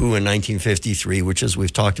a coup in 1953, which, as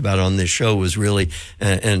we've talked about on this show, was really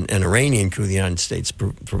an Iranian coup. The United States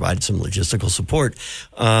provided some logistical support,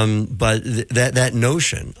 but that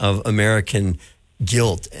notion of American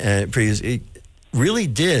guilt really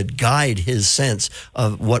did guide his sense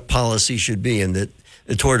of what policy should be, and that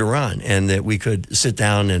toward Iran, and that we could sit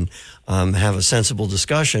down and have a sensible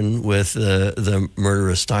discussion with the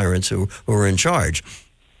murderous tyrants who were in charge.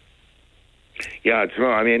 Yeah, it's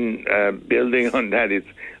well. I mean, building on that, it's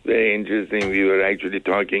very interesting. We were actually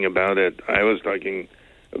talking about it. I was talking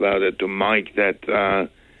about it to Mike, that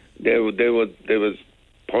there was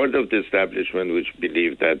part of the establishment which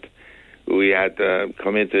believed that we had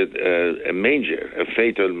committed a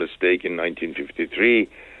fatal mistake in 1953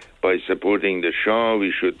 by supporting the Shah.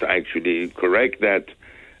 We should actually correct that,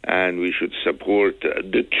 and we should support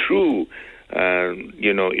the true,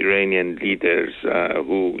 Iranian leaders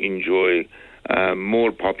who enjoy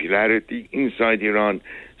more popularity inside Iran.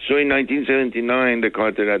 So in 1979, the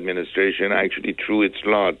Carter administration actually threw its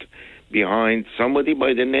lot behind somebody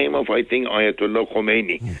by the name of, I think, Ayatollah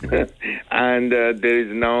Khomeini. And there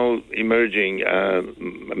is now emerging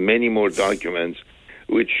many more documents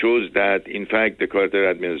which shows that, in fact, the Carter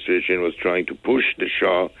administration was trying to push the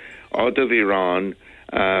Shah out of Iran,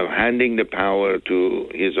 handing the power to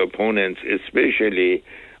his opponents, especially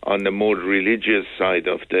on the more religious side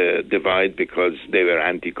of the divide, because they were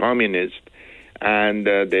anti-communist. And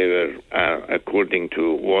they were, according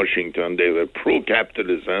to Washington, they were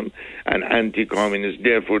pro-capitalism and anti-communist.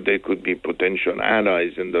 Therefore, they could be potential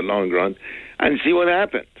allies in the long run. And see what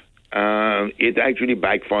happened. it actually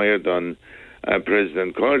backfired on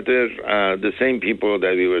President Carter. The same people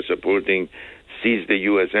that we were supporting seized the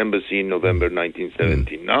U.S. Embassy in November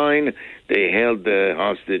 1979. They held the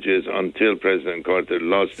hostages until President Carter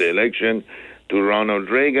lost the election to Ronald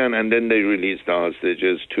Reagan, and then they released the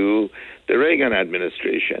hostages to the Reagan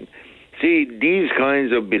administration. See, these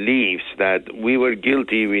kinds of beliefs that we were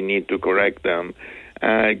guilty, we need to correct them,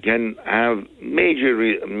 can have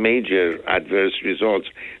major adverse results.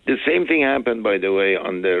 The same thing happened, by the way,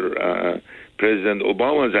 under President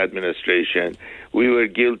Obama's administration. We were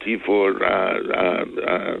guilty for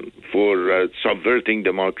subverting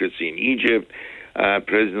democracy in Egypt.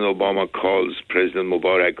 President Obama calls President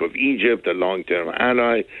Mubarak of Egypt a long-term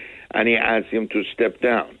ally, and he asks him to step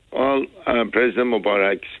down. Well, President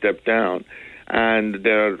Mubarak stepped down, and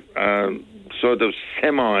there are sort of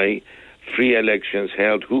semi-free elections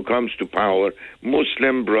held. Who comes to power?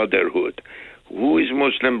 Muslim Brotherhood. Who is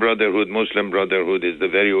Muslim Brotherhood? Muslim Brotherhood is the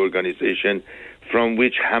very organization from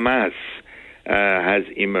which Hamas has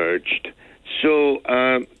emerged. So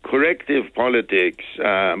corrective politics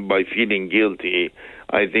by feeling guilty,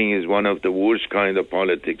 I think, is one of the worst kind of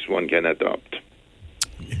politics one can adopt.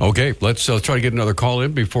 Okay, let's try to get another call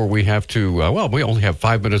in before we have to, we only have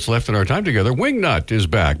 5 minutes left in our time together. Wingnut is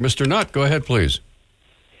back. Mr. Nutt, go ahead, please.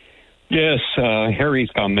 Yes,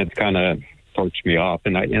 Harry's comment kind of torched me off,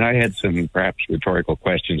 and I had some perhaps rhetorical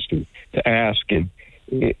questions to ask. And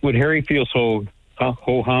would Harry feel so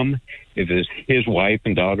ho-hum if it's his wife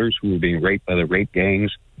and daughters who were being raped by the rape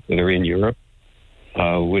gangs that are in Europe?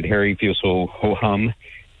 Would Harry feel so ho-hum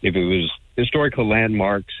if it was historical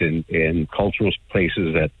landmarks and cultural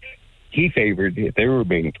places that he favored, if they were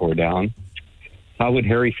being torn down? How would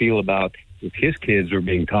Harry feel about if his kids were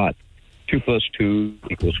being taught 2 + 2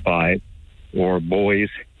 = 5, or boys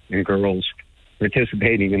and girls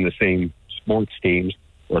participating in the same sports teams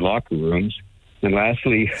or locker rooms? And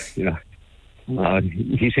lastly,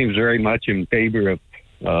 he seems very much in favor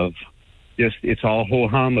of just, it's all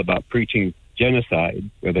ho-hum about preaching genocide,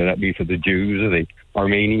 whether that be for the Jews or the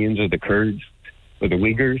Armenians or the Kurds or the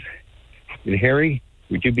Uyghurs. And Harry,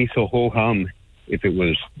 would you be so ho-hum if it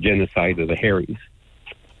was genocide of the Harrys?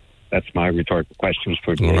 That's my rhetorical questions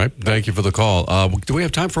for today. All right. Thank you for the call. Do we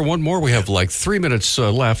have time for one more? We have like 3 minutes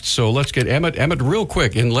left, so let's get Emmett. Emmett, real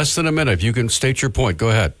quick, in less than a minute, if you can state your point. Go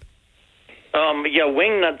ahead.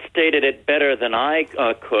 Wingnut stated it better than I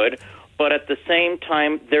could, but at the same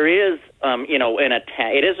time, there is, an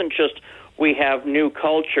attack. It isn't just we have new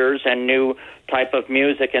cultures and new type of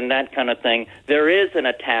music and that kind of thing. There is an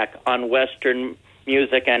attack on Western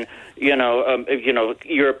music and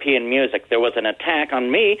European music. There was an attack on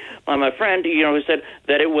me by my friend, who said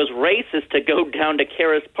that it was racist to go down to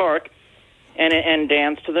Caras Park and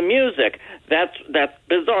dance to the music. That's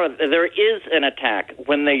bizarre. There is an attack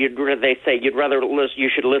when they say you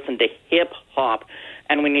should listen to hip hop,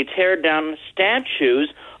 and when you tear down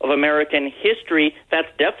statues of American history, that's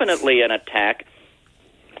definitely an attack.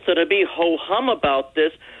 So to be ho-hum about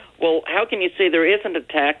this, well, how can you say there is an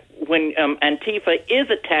attack when Antifa is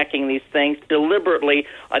attacking these things deliberately,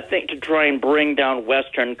 I think, to try and bring down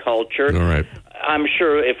Western culture? All right. I'm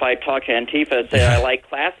sure if I talk to Antifa and say I like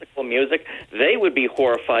classical music, they would be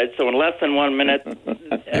horrified. So in less than 1 minute,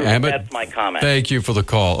 that's my comment. Thank you for the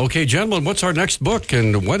call. Okay, gentlemen, what's our next book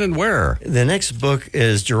and when and where? The next book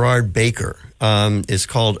is Gerard Baker. It's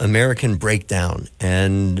called American Breakdown.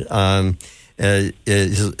 And the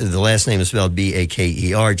last name is spelled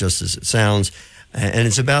Baker, just as it sounds. And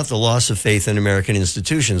it's about the loss of faith in American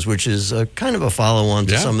institutions, which is kind of a follow-on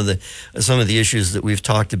to some of the issues that we've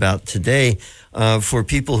talked about today. For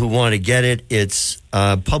people who want to get it, it's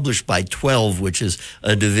published by 12, which is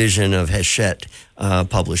a division of Hachette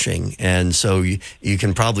Publishing. And so you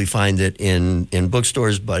can probably find it in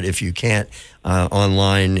bookstores, but if you can't,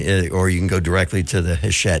 online, or you can go directly to the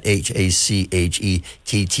Hachette, Hachettte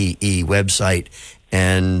website.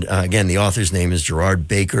 And again, the author's name is Gerard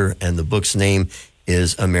Baker, and the book's name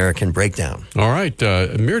is American Breakdown. All right.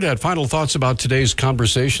 Mehrdad, final thoughts about today's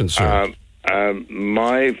conversation, sir?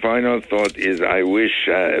 My final thought is I wish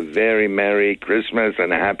a very Merry Christmas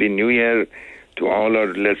and a Happy New Year to all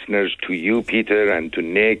our listeners, to you, Peter, and to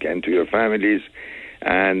Nick, and to your families.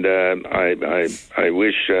 And I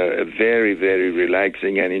wish a very, very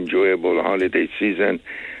relaxing and enjoyable holiday season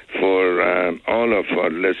for all of our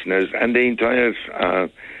listeners and the entire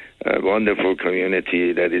wonderful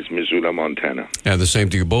community that is Missoula, Montana. And the same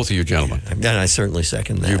to you, both of you gentlemen. And I certainly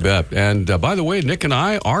second that. You bet. And by the way, Nick and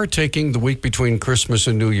I are taking the week between Christmas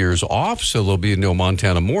and New Year's off, so there'll be no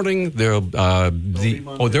Montana Morning. There will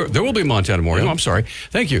be Montana Morning. I'm sorry.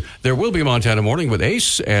 Thank you. There will be Montana Morning with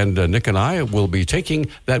Ace, and Nick and I will be taking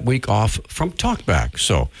that week off from Talkback.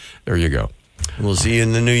 So there you go. We'll see you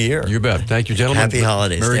in the new year. You bet. Thank you, gentlemen. Happy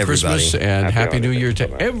holidays Merry to everybody. Christmas and Happy New Year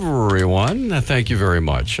to everyone. Thank you very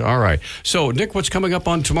much. All right. So, Nick, what's coming up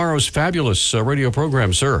on tomorrow's fabulous radio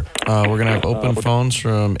program, sir? We're going to have open phones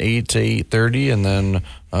from 8 to 8:30, and then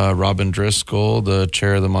Robin Driscoll, the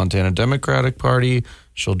chair of the Montana Democratic Party,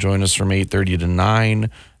 she'll join us from 8:30 to 9.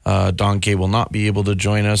 Don Kay will not be able to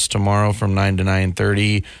join us tomorrow from 9 to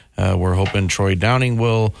 9:30. We're hoping Troy Downing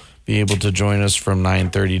will be able to join us from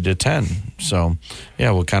 9:30 to 10. So,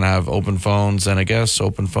 yeah, we'll kind of have open phones and a guest,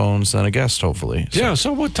 open phones and a guest, hopefully. So. Yeah,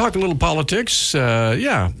 so we'll talk a little politics.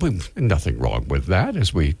 Nothing wrong with that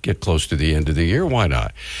as we get close to the end of the year. Why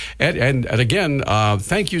not? And again,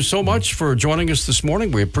 thank you so much for joining us this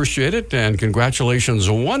morning. We appreciate it, and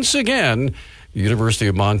congratulations once again, the University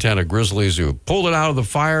of Montana Grizzlies, who pulled it out of the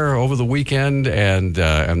fire over the weekend, and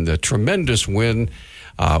the tremendous win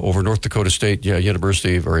over North Dakota State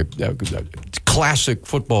University. Very classic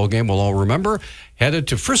football game we'll all remember. Headed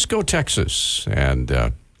to Frisco, Texas.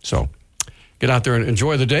 And so get out there and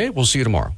enjoy the day. We'll see you tomorrow.